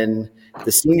in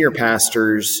the senior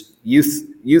pastor's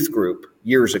youth group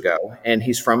years ago, and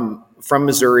he's from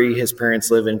Missouri. His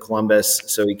parents live in Columbus,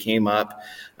 so he came up.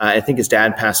 I think his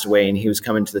dad passed away, and he was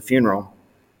coming to the funeral.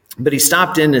 But he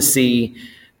stopped in to see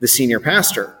the senior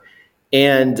pastor.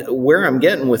 And where I'm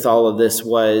getting with all of this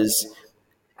was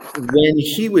when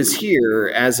he was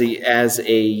here as a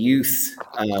youth,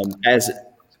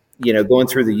 going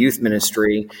through the youth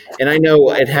ministry, and I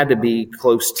know it had to be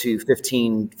close to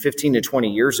 15 to 20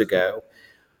 years ago,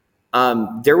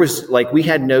 there was we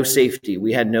had no safety.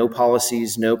 We had no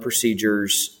policies, no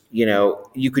procedures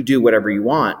you could do whatever you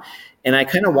want. And I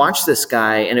kind of watched this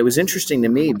guy, and it was interesting to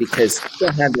me because he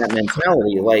still had that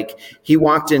mentality. Like, he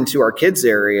walked into our kids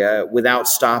area without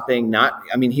stopping.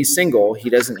 He's single. He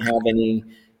doesn't have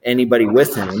anybody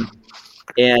with him.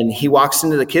 And he walks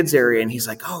into the kids area and he's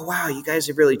like, "Oh, wow, you guys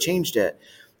have really changed it."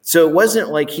 So it wasn't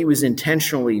like he was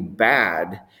intentionally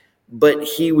bad, but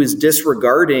he was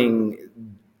disregarding,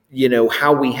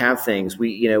 how we have things.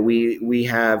 We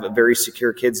have a very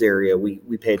secure kids area.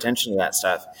 We pay attention to that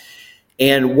stuff.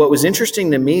 And what was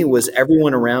interesting to me was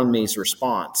everyone around me's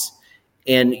response.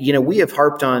 And, we have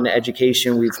harped on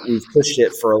education. We've pushed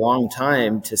it for a long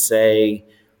time to say,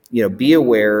 be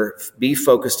aware, be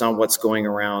focused on what's going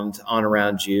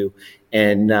around you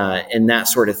and that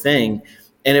sort of thing.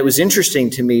 And it was interesting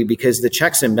to me because the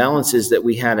checks and balances that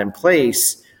we had in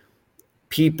place,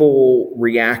 people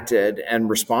reacted and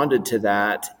responded to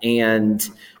that. And,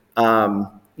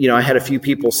 I had a few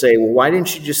people say, "Well, why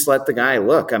didn't you just let the guy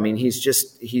look? I mean,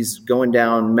 he's going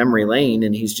down memory lane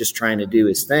and he's just trying to do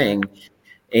his thing."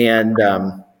 And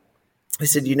I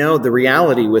said, the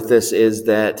reality with this is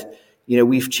that,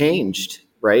 we've changed,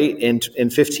 right? In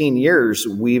 15 years,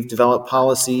 we've developed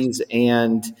policies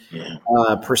and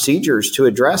procedures to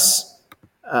address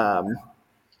that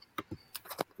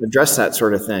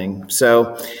sort of thing.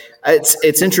 So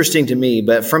it's interesting to me,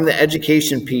 but from the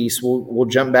education piece, we'll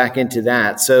jump back into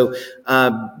that. So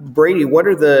Brady, what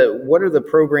are the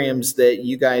programs that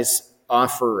you guys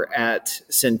offer at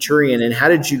Centurion, and how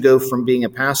did you go from being a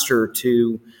pastor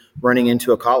to running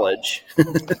into a college?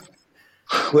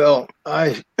 Well,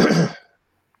 I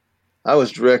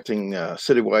was directing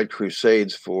citywide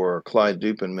crusades for Clyde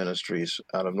Dupin Ministries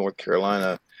out of North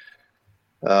Carolina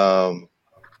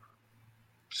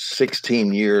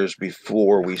 16 years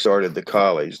before we started the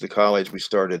college. The college we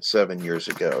started 7 years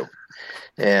ago.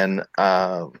 And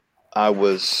I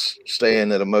was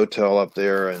staying at a motel up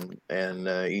there, and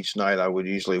each night I would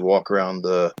usually walk around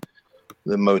the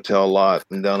motel lot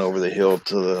and down over the hill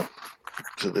to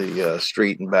the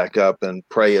street and back up and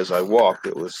pray as I walked.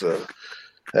 It was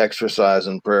exercise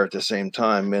and prayer at the same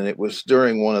time. And it was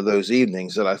during one of those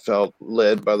evenings that I felt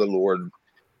led by the Lord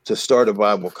to start a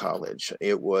Bible college.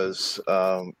 It was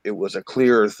a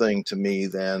clearer thing to me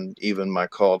than even my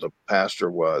call to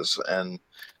pastor was. And,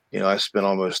 I spent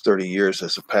almost 30 years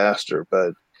as a pastor,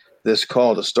 but this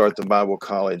call to start the Bible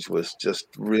college was just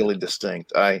really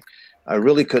distinct. I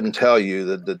really couldn't tell you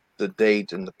the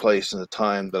date and the place and the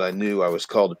time that I knew I was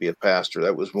called to be a pastor.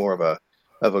 That was more of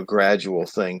a gradual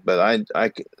thing. But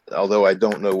I although I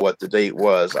don't know what the date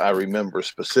was, I remember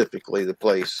specifically the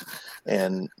place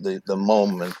and the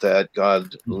moment that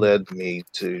God led me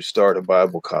to start a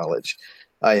Bible college.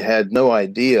 I had no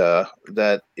idea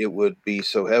that it would be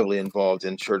so heavily involved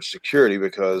in church security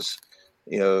because,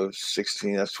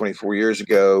 that's 24 years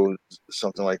ago,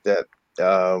 something like that.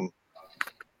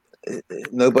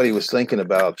 Nobody was thinking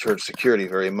about church security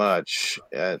very much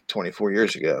 24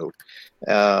 years ago.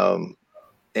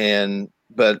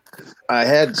 But I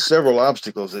had several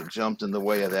obstacles that jumped in the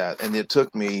way of that. And it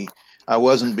took me, I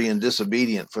wasn't being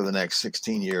disobedient for the next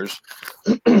 16 years.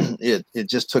 It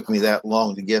just took me that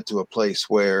long to get to a place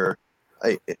where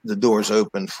the doors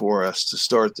opened for us to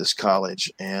start this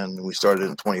college. And we started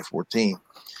in 2014.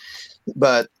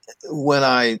 But when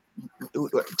as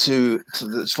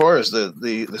far as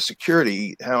the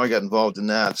security, how I got involved in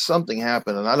that, something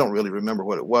happened, and I don't really remember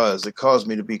what it was, that caused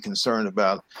me to be concerned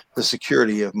about the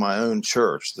security of my own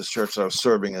church, this church I was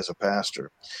serving as a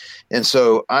pastor. And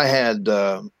so I had,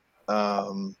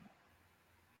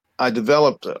 I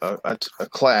developed a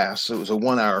class. It was a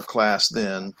 1-hour class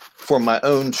then for my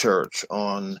own church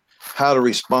on how to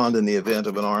respond in the event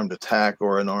of an armed attack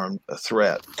or an armed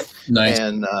threat. Nice.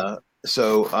 And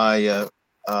so I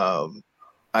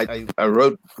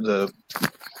wrote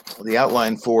the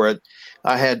outline for it.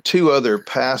 I had 2 other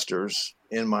pastors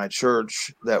in my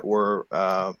church that were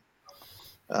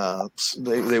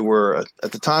they were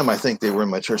at the time, I think they were in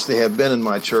my church. They had been in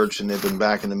my church and they've been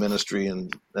back in the ministry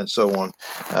and so on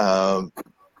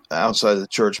outside of the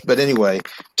church. But anyway,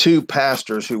 2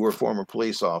 pastors who were former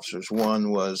police officers.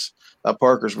 One was a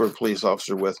Parkersburg police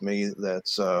officer with me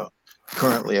that's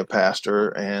currently a pastor,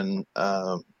 and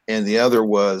the other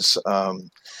was a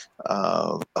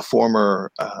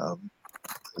former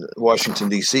Washington,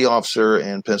 D.C. officer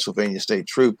and Pennsylvania State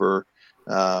Trooper,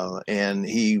 and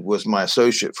he was my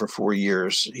associate for 4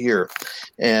 years here.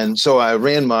 And so I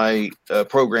ran my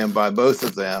program by both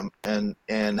of them and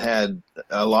had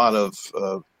a lot of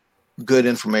good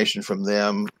information from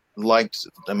them, I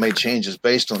made changes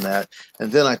based on that.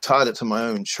 And then I taught it to my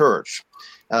own church.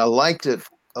 And I liked it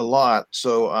a lot,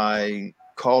 so I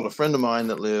called a friend of mine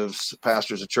that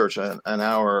pastors a church an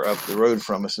hour up the road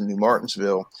from us in New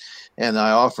Martinsville. And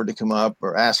I offered to come up,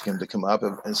 or ask him to come up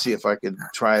and see if I could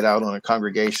try it out on a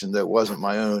congregation that wasn't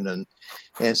my own.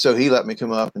 And so he let me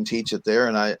come up and teach it there.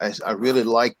 And I really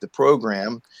liked the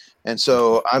program. And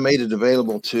so I made it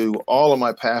available to all of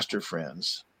my pastor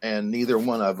friends, and neither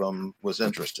one of them was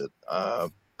interested.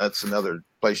 That's another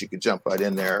place you could jump right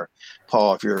in there,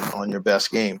 Paul, if you're on your best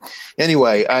game.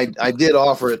 Anyway, I did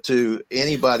offer it to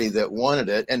anybody that wanted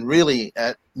it, and really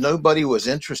nobody was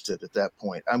interested at that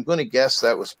point. I'm going to guess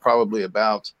that was probably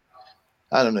about,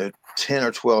 10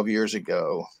 or 12 years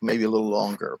ago, maybe a little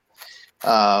longer.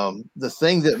 The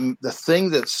thing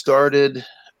that started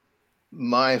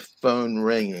my phone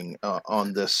ringing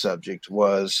on this subject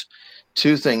was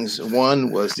two things.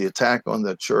 One was the attack on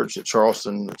the church at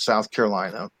Charleston, South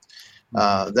Carolina.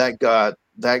 That got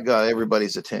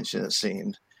everybody's attention, it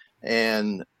seemed.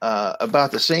 And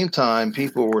about the same time,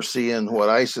 people were seeing what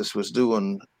ISIS was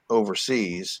doing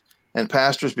overseas, and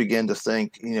pastors began to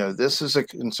think, this is a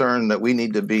concern that we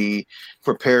need to be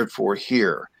prepared for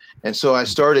here. And so I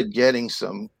started getting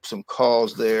some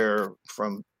calls there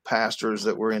from pastors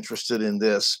that were interested in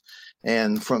this.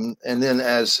 And then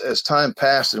as time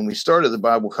passed and we started the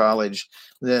Bible College,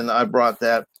 then I brought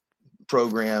that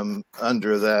program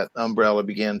under that umbrella,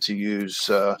 began to use.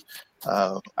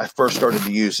 I first started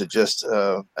to use it just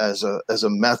as a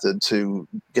method to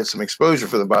get some exposure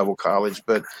for the Bible College,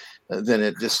 but then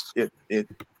it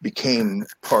became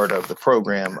part of the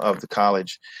program of the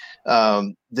college.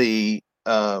 It's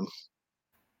a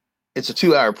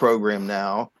 2-hour program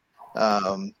now.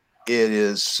 It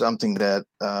is something that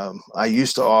I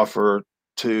used to offer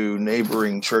to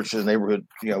neighboring churches, neighborhood,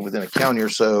 within a county or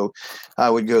so. I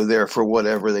would go there for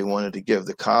whatever they wanted to give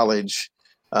the college,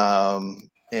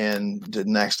 and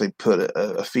didn't actually put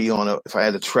a fee on it. If I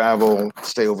had to travel,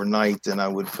 stay overnight, then I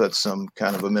would put some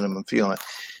kind of a minimum fee on it.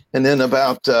 And then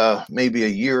about maybe a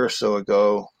year or so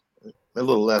ago, a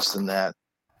little less than that,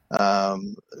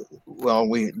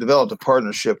 we developed a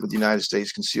partnership with the United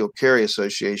States Concealed Carry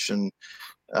Association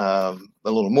a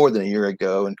little more than a year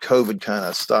ago, and COVID kind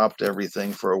of stopped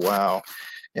everything for a while.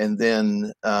 And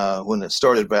then when it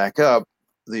started back up,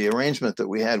 the arrangement that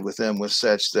we had with them was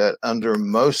such that under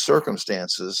most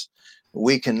circumstances,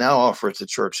 we can now offer it to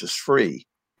churches free.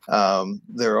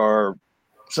 There are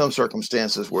some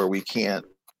circumstances where we can't,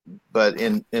 but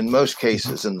in most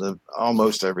cases,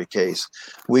 almost every case,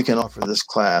 we can offer this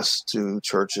class to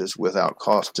churches without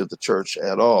cost to the church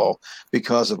at all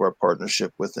because of our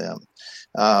partnership with them.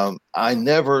 I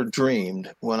never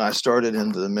dreamed when I started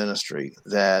into the ministry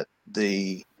that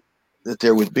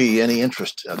there would be any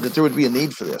interest, that there would be a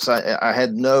need for this. I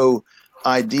had no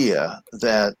idea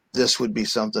that this would be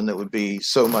something that would be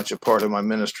so much a part of my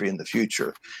ministry in the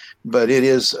future. But it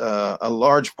is a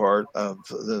large part of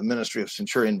the ministry of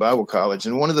Centurion Bible College.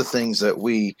 And one of the things that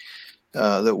we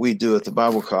do at the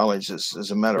Bible College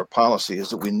as a matter of policy is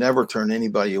that we never turn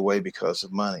anybody away because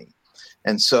of money.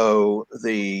 And so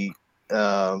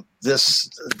this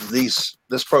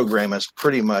program has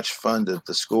pretty much funded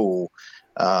the school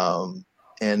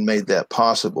and made that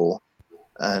possible.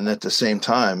 And at the same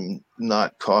time,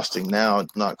 not costing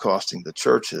the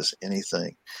churches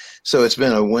anything. So it's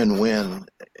been a win-win,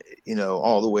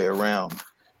 all the way around.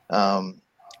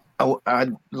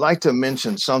 I'd like to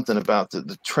mention something about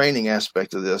the training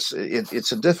aspect of this.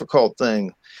 It's a difficult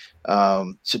thing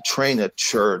to train a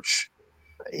church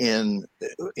in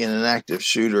an active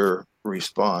shooter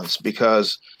response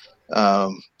because,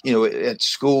 at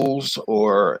schools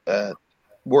or at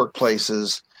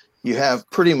workplaces, you have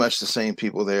pretty much the same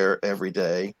people there every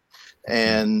day.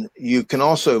 And you can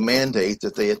also mandate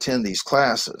that they attend these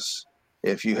classes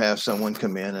if you have someone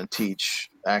come in and teach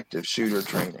active shooter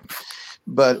training.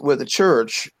 But with a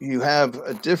church, you have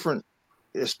a different,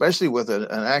 especially with an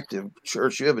active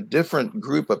church, you have a different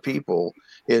group of people.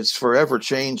 It's forever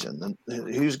changing. And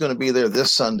who's going to be there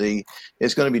this Sunday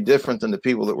is going to be different than the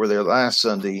people that were there last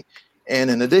Sunday.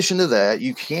 And in addition to that,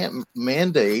 you can't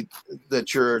mandate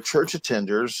that your church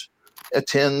attenders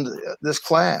attend this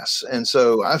class. And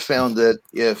so I found that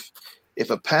if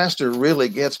a pastor really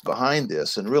gets behind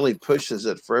this and really pushes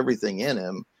it for everything in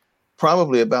him,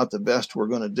 probably about the best we're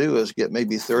going to do is get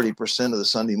maybe 30% of the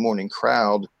Sunday morning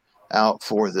crowd out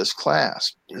for this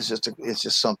class. It's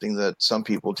just something that some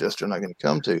people just are not going to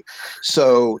come to.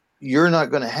 So you're not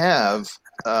going to have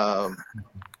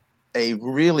a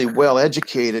really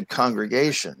well-educated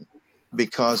congregation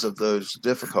because of those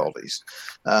difficulties.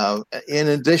 In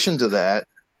addition to that,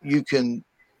 you can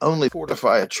only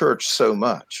fortify a church so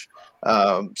much.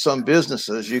 Some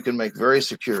businesses you can make very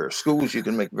secure, schools you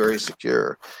can make very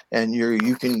secure, and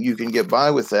you can get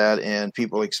by with that, and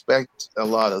people expect a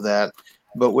lot of that.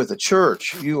 But with a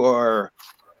church,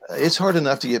 it's hard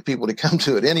enough to get people to come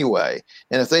to it anyway,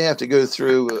 and if they have to go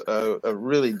through a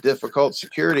really difficult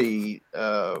security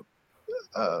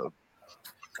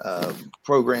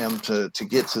program to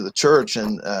get to the church,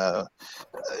 and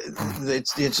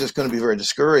it's just going to be very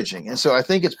discouraging. And so I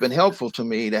think it's been helpful to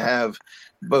me to have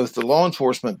both the law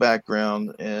enforcement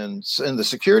background and the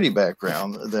security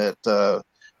background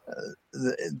that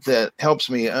helps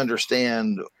me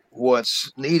understand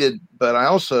what's needed. But I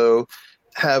also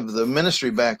have the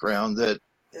ministry background that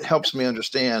helps me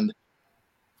understand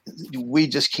we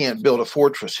just can't build a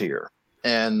fortress here.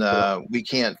 And we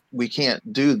can't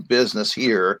do business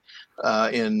here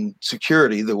in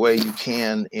security the way you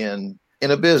can in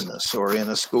a business or in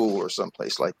a school or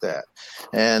someplace like that.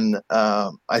 And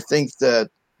I think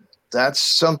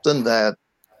that's something that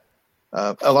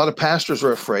a lot of pastors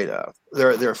are afraid of.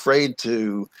 They're afraid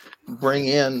to bring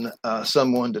in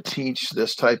someone to teach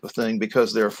this type of thing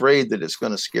because they're afraid that it's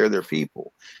going to scare their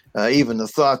people. Even the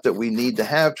thought that we need to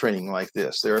have training like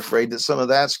this, they're afraid that some of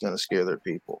that's going to scare their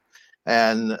people.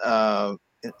 And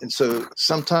so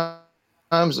sometimes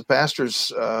the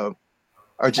pastors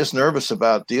are just nervous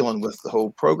about dealing with the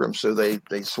whole program, so they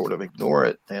sort of ignore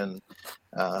it, and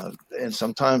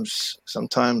sometimes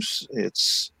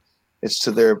it's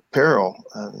to their peril.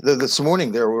 This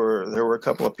morning there were a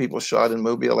couple of people shot in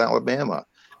Mobile, Alabama.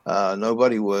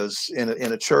 Nobody was in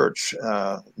a church.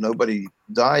 Nobody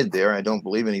died there. I don't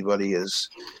believe anybody is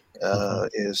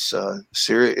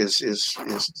serious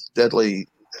is deadly.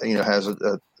 Has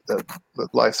a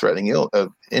life-threatening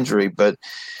injury, but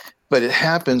it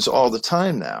happens all the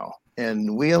time now,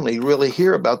 and we only really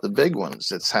hear about the big ones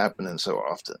that's happening so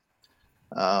often.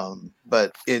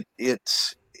 But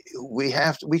we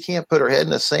can't put our head in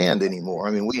the sand anymore.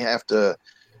 I mean, we have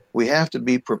to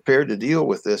be prepared to deal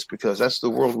with this because that's the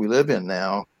world we live in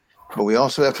now. But we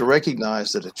also have to recognize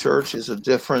that a church is a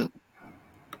different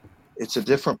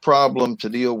problem to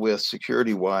deal with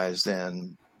security-wise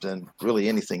than really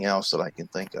anything else that I can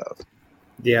think of.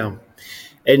 Yeah.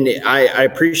 And I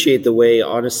appreciate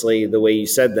honestly, the way you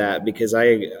said that, because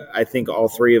I think all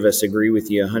three of us agree with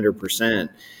you 100%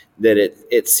 that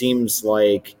it seems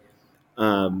like,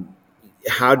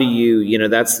 how do you,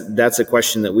 that's a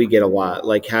question that we get a lot.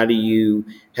 Like, how do you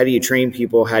train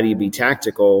people? How do you be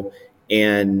tactical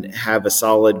and have a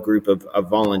solid group of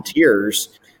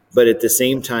volunteers, but at the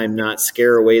same time not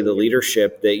scare away the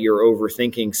leadership that you're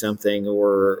overthinking something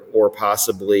or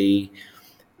possibly,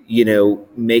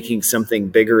 making something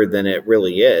bigger than it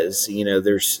really is.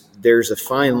 There's a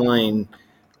fine line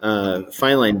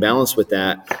balance with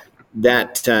that.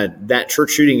 That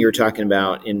church shooting you're talking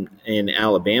about in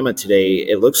Alabama today,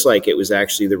 it looks like it was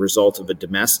actually the result of a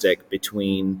domestic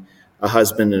between a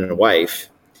husband and a wife.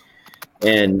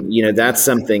 And, that's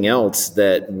something else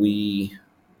that we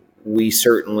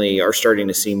certainly are starting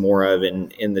to see more of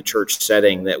in the church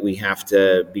setting that we have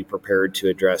to be prepared to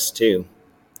address too.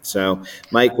 So,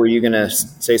 Mike, were you going to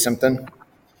say something?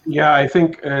 Yeah, I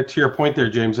think to your point there,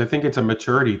 James, I think it's a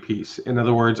maturity piece. In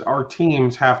other words, our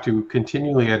teams have to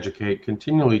continually educate,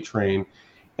 continually train.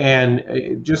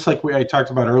 And just like I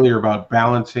talked about earlier about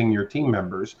balancing your team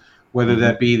members, whether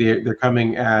that be they're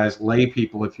coming as lay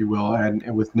people, if you will,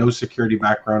 and with no security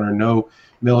background or no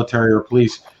military or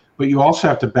police, but you also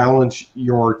have to balance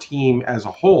your team as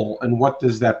a whole. And what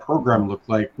does that program look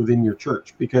like within your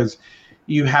church? Because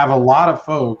you have a lot of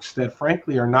folks that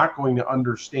frankly are not going to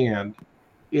understand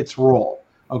its role.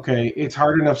 Okay. It's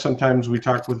hard enough. Sometimes we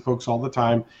talk with folks all the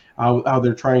time, how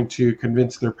they're trying to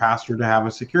convince their pastor to have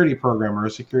a security program or a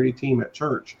security team at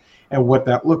church and what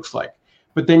that looks like.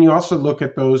 But then you also look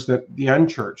at those the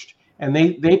unchurched, and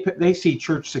they see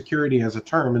church security as a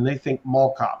term, and they think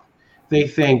mall cop. They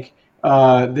think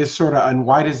this sort of, and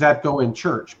why does that go in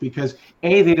church? Because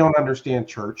A, they don't understand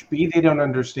church. B, they don't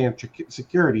understand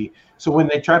security. So when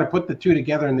they try to put the two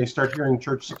together and they start hearing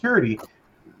church security,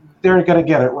 they're going to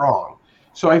get it wrong.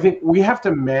 So I think we have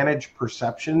to manage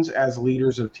perceptions as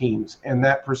leaders of teams. And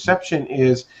that perception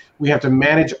is, we have to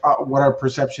manage what our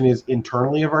perception is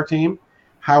internally of our team,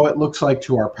 how it looks like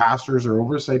to our pastors or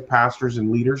oversight pastors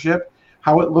and leadership,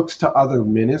 how it looks to other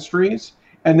ministries,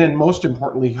 and then most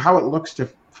importantly, how it looks to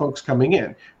folks coming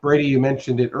in. Brady, you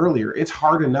mentioned it earlier. It's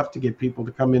hard enough to get people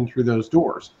to come in through those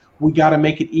doors. We got to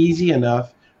make it easy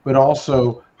enough, but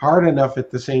also hard enough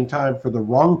at the same time for the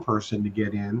wrong person to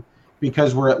get in,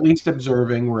 because we're at least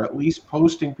observing, we're at least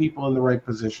posting people in the right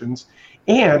positions,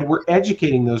 and we're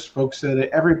educating those folks so that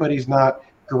everybody's not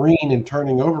green and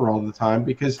turning over all the time,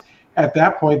 because at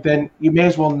that point, then you may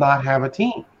as well not have a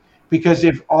team. Because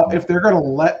if they're going to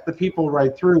let the people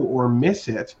right through or miss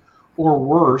it, or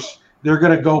worse, they're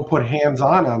going to go put hands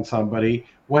on somebody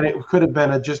when it could have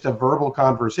been just a verbal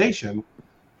conversation,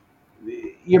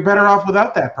 you're better off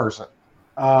without that person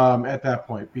at that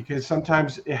point, because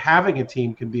sometimes having a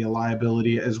team can be a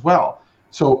liability as well.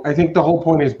 So I think the whole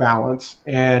point is balance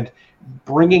and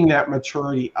bringing that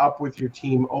maturity up with your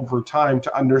team over time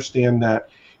to understand that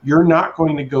you're not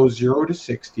going to go 0 to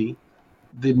 60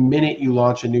 the minute you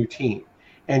launch a new team.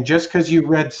 And just because you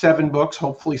read 7 books,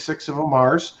 hopefully 6 of them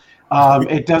ours,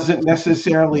 it doesn't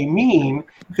necessarily mean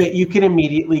that you can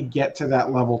immediately get to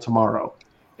that level tomorrow.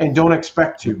 And don't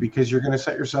expect to, because you're going to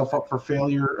set yourself up for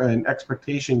failure and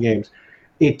expectation games.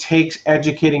 It takes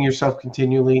educating yourself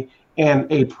continually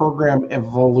and a program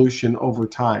evolution over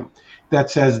time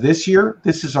that says this year,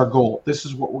 this is our goal. This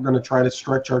is what we're going to try to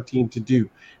stretch our team to do.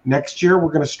 Next year,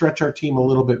 we're going to stretch our team a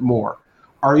little bit more.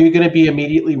 Are you going to be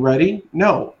immediately ready?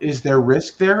 No. Is there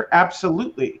risk there?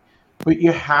 Absolutely. But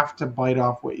you have to bite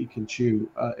off what you can chew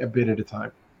a bit at a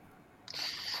time.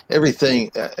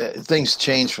 Things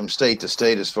change from state to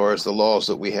state as far as the laws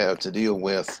that we have to deal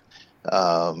with,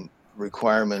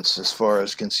 requirements as far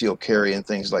as concealed carry and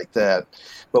things like that.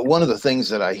 But one of the things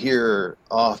that I hear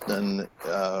often,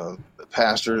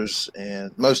 pastors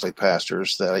and mostly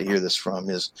pastors that I hear this from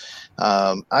is,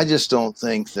 I just don't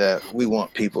think that we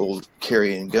want people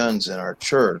carrying guns in our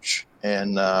church.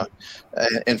 And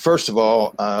first of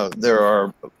all, there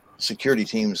are security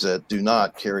teams that do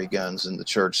not carry guns in the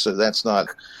church, so that's not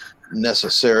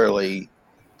necessarily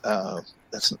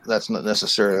that's not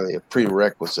necessarily a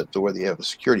prerequisite to whether you have a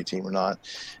security team or not.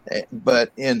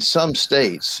 But in some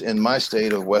states, in my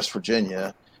state of West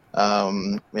Virginia,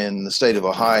 in the state of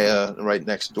Ohio, right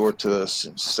next door to us,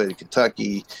 in the state of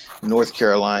Kentucky, North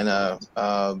Carolina,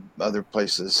 other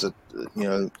places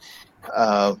that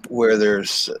where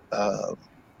there's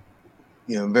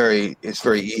it's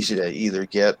very easy to either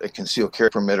get a concealed carry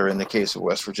permit, or in the case of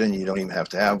West Virginia, you don't even have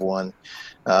to have one.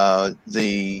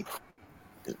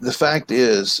 The fact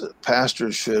is,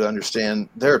 pastors should understand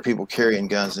there are people carrying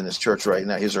guns in his church right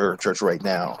now, his or her church right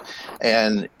now,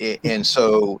 and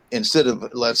so instead of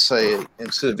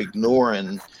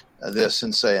ignoring this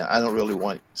and saying, I don't really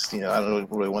want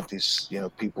these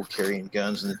people carrying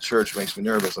guns in the church, makes me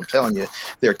nervous. I'm telling you,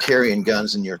 they're carrying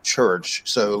guns in your church,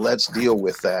 so let's deal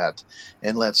with that,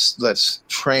 and let's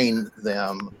train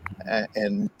them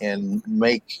and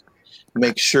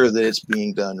make sure that it's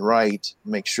being done right,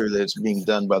 make sure that it's being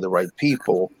done by the right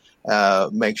people,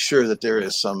 make sure that there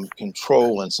is some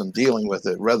control and some dealing with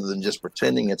it, rather than just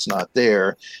pretending it's not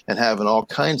there and having all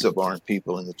kinds of armed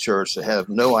people in the church that have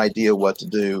no idea what to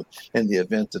do in the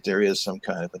event that there is some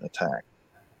kind of an attack.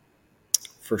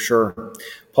 For sure.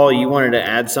 Paul, you wanted to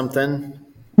add something?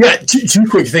 Yeah, two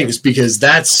quick things, because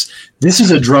this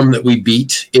is a drum that we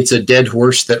beat. It's a dead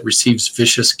horse that receives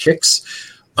vicious kicks.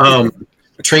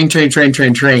 Train.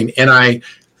 And I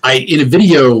in a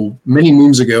video many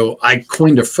moons ago, I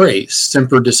coined a phrase,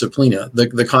 semper disciplina,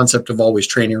 the concept of always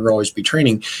training or always be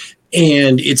training.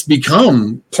 And it's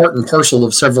become part and parcel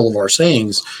of several of our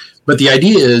sayings. But the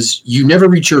idea is you never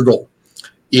reach your goal.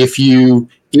 If you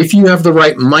have the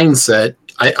right mindset,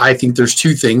 I think there's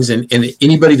two things, and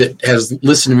anybody that has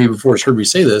listened to me before has heard me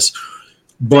say this,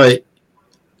 but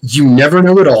you never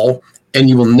know it all. And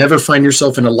you will never find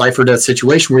yourself in a life or death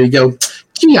situation where you go,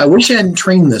 gee, I wish I hadn't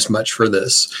trained this much for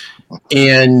this.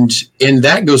 And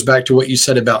that goes back to what you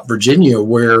said about Virginia,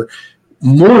 where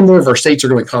more and more of our states are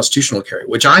going constitutional carry,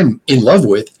 which I'm in love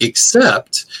with,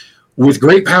 except with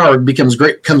great power comes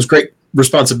great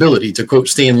responsibility, to quote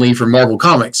Stan Lee from Marvel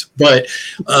Comics. But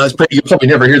you'll probably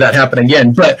never hear that happen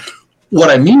again. But what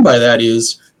I mean by that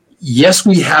is, yes,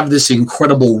 we have this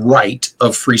incredible right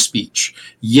of free speech.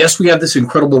 Yes, we have this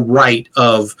incredible right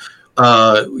of,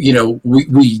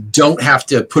 we don't have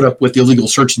to put up with illegal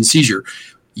search and seizure.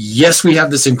 Yes, we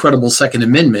have this incredible Second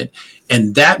Amendment,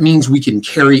 and that means we can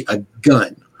carry a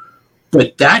gun.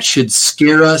 But that should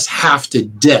scare us half to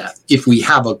death if we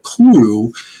have a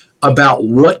clue about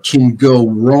what can go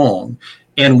wrong.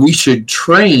 And we should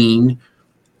train.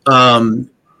 Training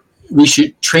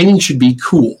should be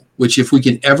cool. Which, if we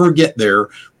can ever get there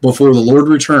before the Lord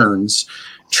returns,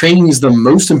 training is the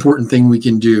most important thing we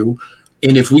can do.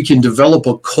 And if we can develop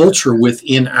a culture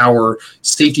within our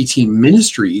safety team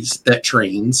ministries that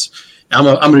trains, I'm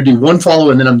going to do one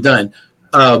follow and then I'm done.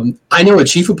 I know a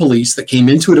chief of police that came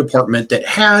into a department that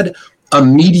had a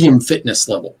medium fitness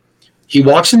level. He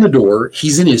walks in the door,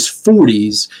 he's in his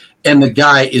 40s, and the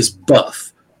guy is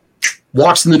buff.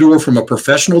 walks in the door from a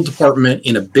professional department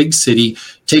in a big city,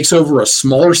 takes over a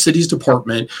smaller city's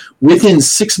department. Within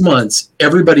 6 months,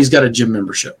 everybody's got a gym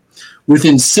membership.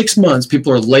 Within 6 months,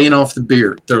 people are laying off the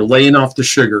beer. They're laying off the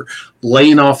sugar,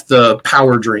 laying off the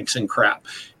power drinks and crap.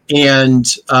 And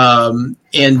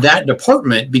that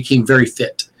department became very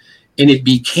fit. And it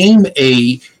became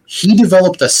he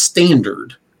developed a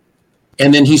standard,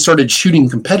 and then he started shooting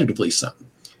competitively some.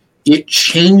 It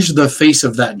changed the face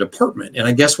of that department. And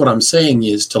I guess what I'm saying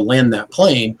is, to land that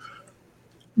plane,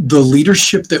 the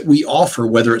leadership that we offer,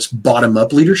 whether it's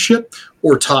bottom-up leadership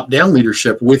or top-down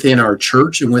leadership within our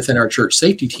church and within our church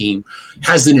safety team,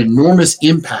 has an enormous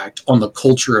impact on the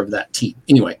culture of that team.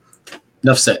 Anyway,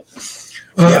 enough said.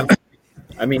 Yeah.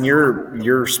 I mean,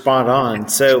 you're spot on.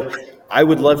 So I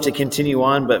would love to continue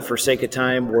on, but for sake of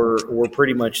time, we're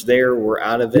pretty much there. We're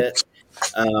out of it.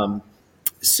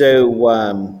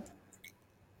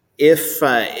 If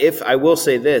I will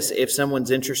say this, if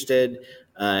someone's interested,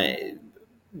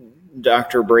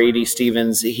 Dr. Brady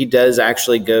Stevens, he does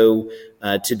actually go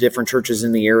to different churches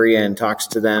in the area and talks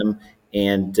to them,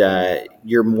 and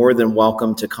you're more than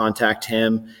welcome to contact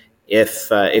him if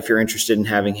you're interested in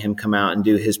having him come out and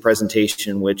do his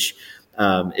presentation, which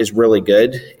is really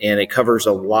good, and it covers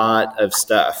a lot of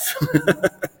stuff.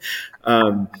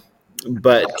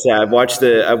 But I've watched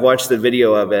the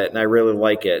video of it, and I really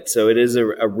like it. So it is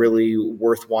a really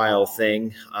worthwhile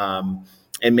thing.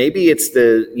 And maybe it's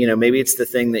the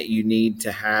thing that you need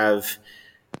to have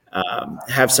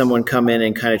someone come in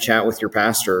and kind of chat with your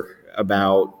pastor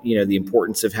about, the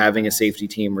importance of having a safety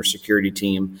team or security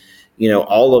team.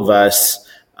 All of us,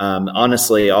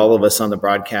 honestly, all of us on the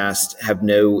broadcast have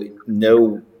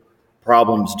no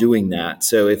problems doing that.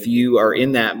 So if you are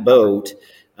in that boat,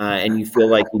 and you feel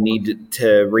like you need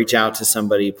to reach out to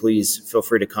somebody, please feel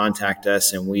free to contact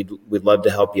us, and we'd love to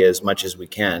help you as much as we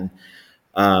can.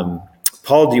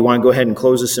 Paul, do you want to go ahead and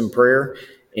close us in prayer,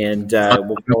 and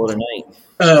we'll call it a night?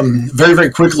 Very, very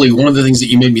quickly, one of the things that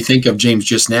you made me think of, James,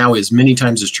 just now is many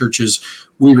times as churches,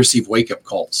 we receive wake-up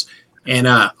calls. And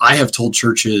I have told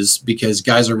churches, because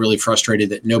guys are really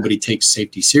frustrated that nobody takes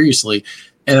safety seriously,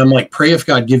 and I'm like, pray if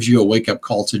God gives you a wake-up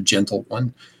call to gentle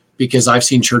one. Because I've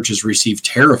seen churches receive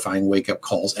terrifying wake-up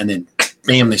calls, and then,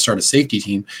 bam, they start a safety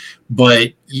team.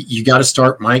 But you got to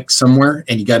start, Mike, somewhere,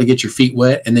 and you got to get your feet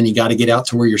wet, and then you got to get out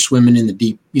to where you're swimming in the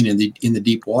deep, in the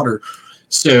deep water.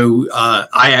 So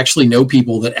I actually know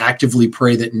people that actively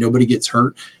pray that nobody gets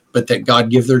hurt, but that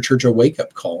God give their church a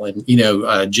wake-up call. And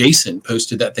Jason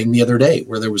posted that thing the other day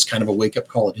where there was kind of a wake-up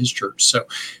call at his church. So,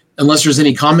 unless there's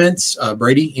any comments,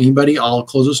 Brady, anybody, I'll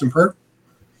close us in prayer.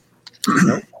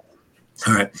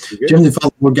 All right. Heavenly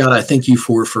Father, Lord God, I thank you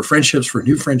for friendships, for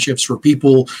new friendships, for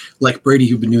people like Brady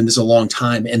who've been doing this a long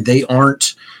time, and they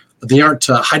aren't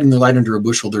hiding their light under a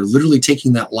bushel. They're literally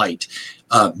taking that light,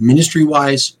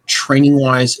 ministry-wise,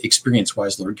 training-wise,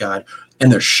 experience-wise, Lord God,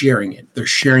 and they're sharing it. They're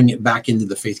sharing it back into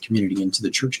the faith community, into the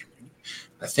church community.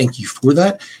 I thank you for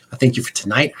that. I thank you for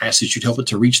tonight. I ask that you'd help it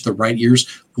to reach the right ears.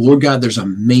 Lord God, there's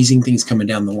amazing things coming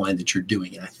down the line that you're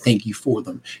doing, and I thank you for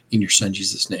them in your Son,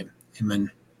 Jesus' name.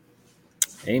 Amen.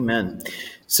 Amen.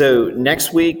 So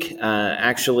next week,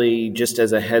 actually, just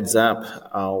as a heads up,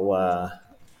 I'll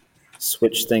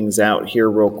switch things out here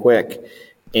real quick.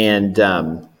 And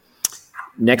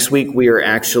next week, we are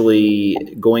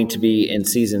actually going to be in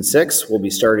season 6. We'll be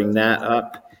starting that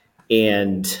up.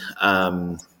 And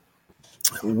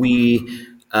we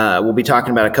will be talking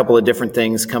about a couple of different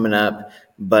things coming up.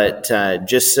 But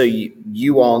just so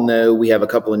you all know, we have a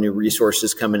couple of new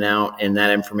resources coming out, and that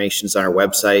information is on our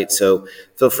website. So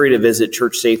feel free to visit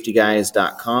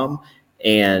churchsafetyguys.com.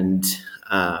 And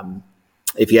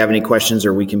if you have any questions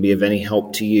or we can be of any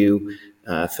help to you,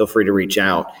 feel free to reach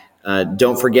out.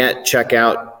 Don't forget, check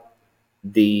out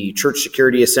the Church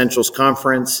Security Essentials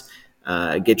Conference.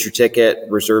 Get your ticket,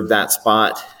 reserve that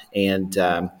spot. And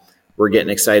we're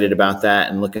getting excited about that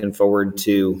and looking forward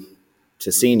to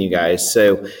seeing you guys.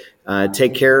 So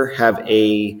take care, have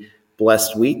a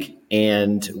blessed week,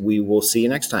 and we will see you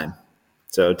next time.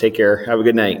 So take care. Have a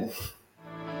good night.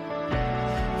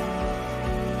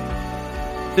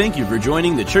 Thank you for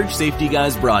joining the Church Safety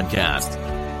Guys broadcast.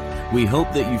 We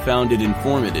hope that you found it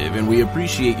informative, and we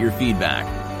appreciate your feedback.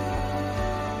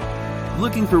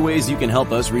 Looking for ways you can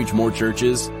help us reach more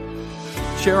churches?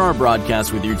 Share our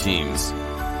broadcast with your teams.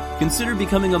 Consider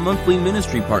becoming a monthly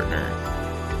ministry partner.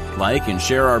 Like and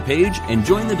share our page and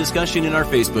join the discussion in our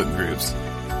Facebook groups.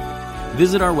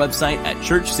 Visit our website at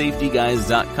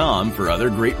churchsafetyguys.com for other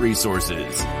great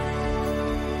resources.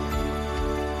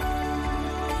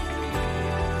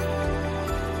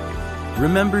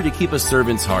 Remember to keep a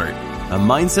servant's heart a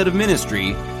mindset of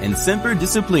ministry, and semper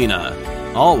disciplina.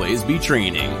 Always be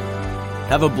training.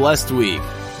 Have a blessed week.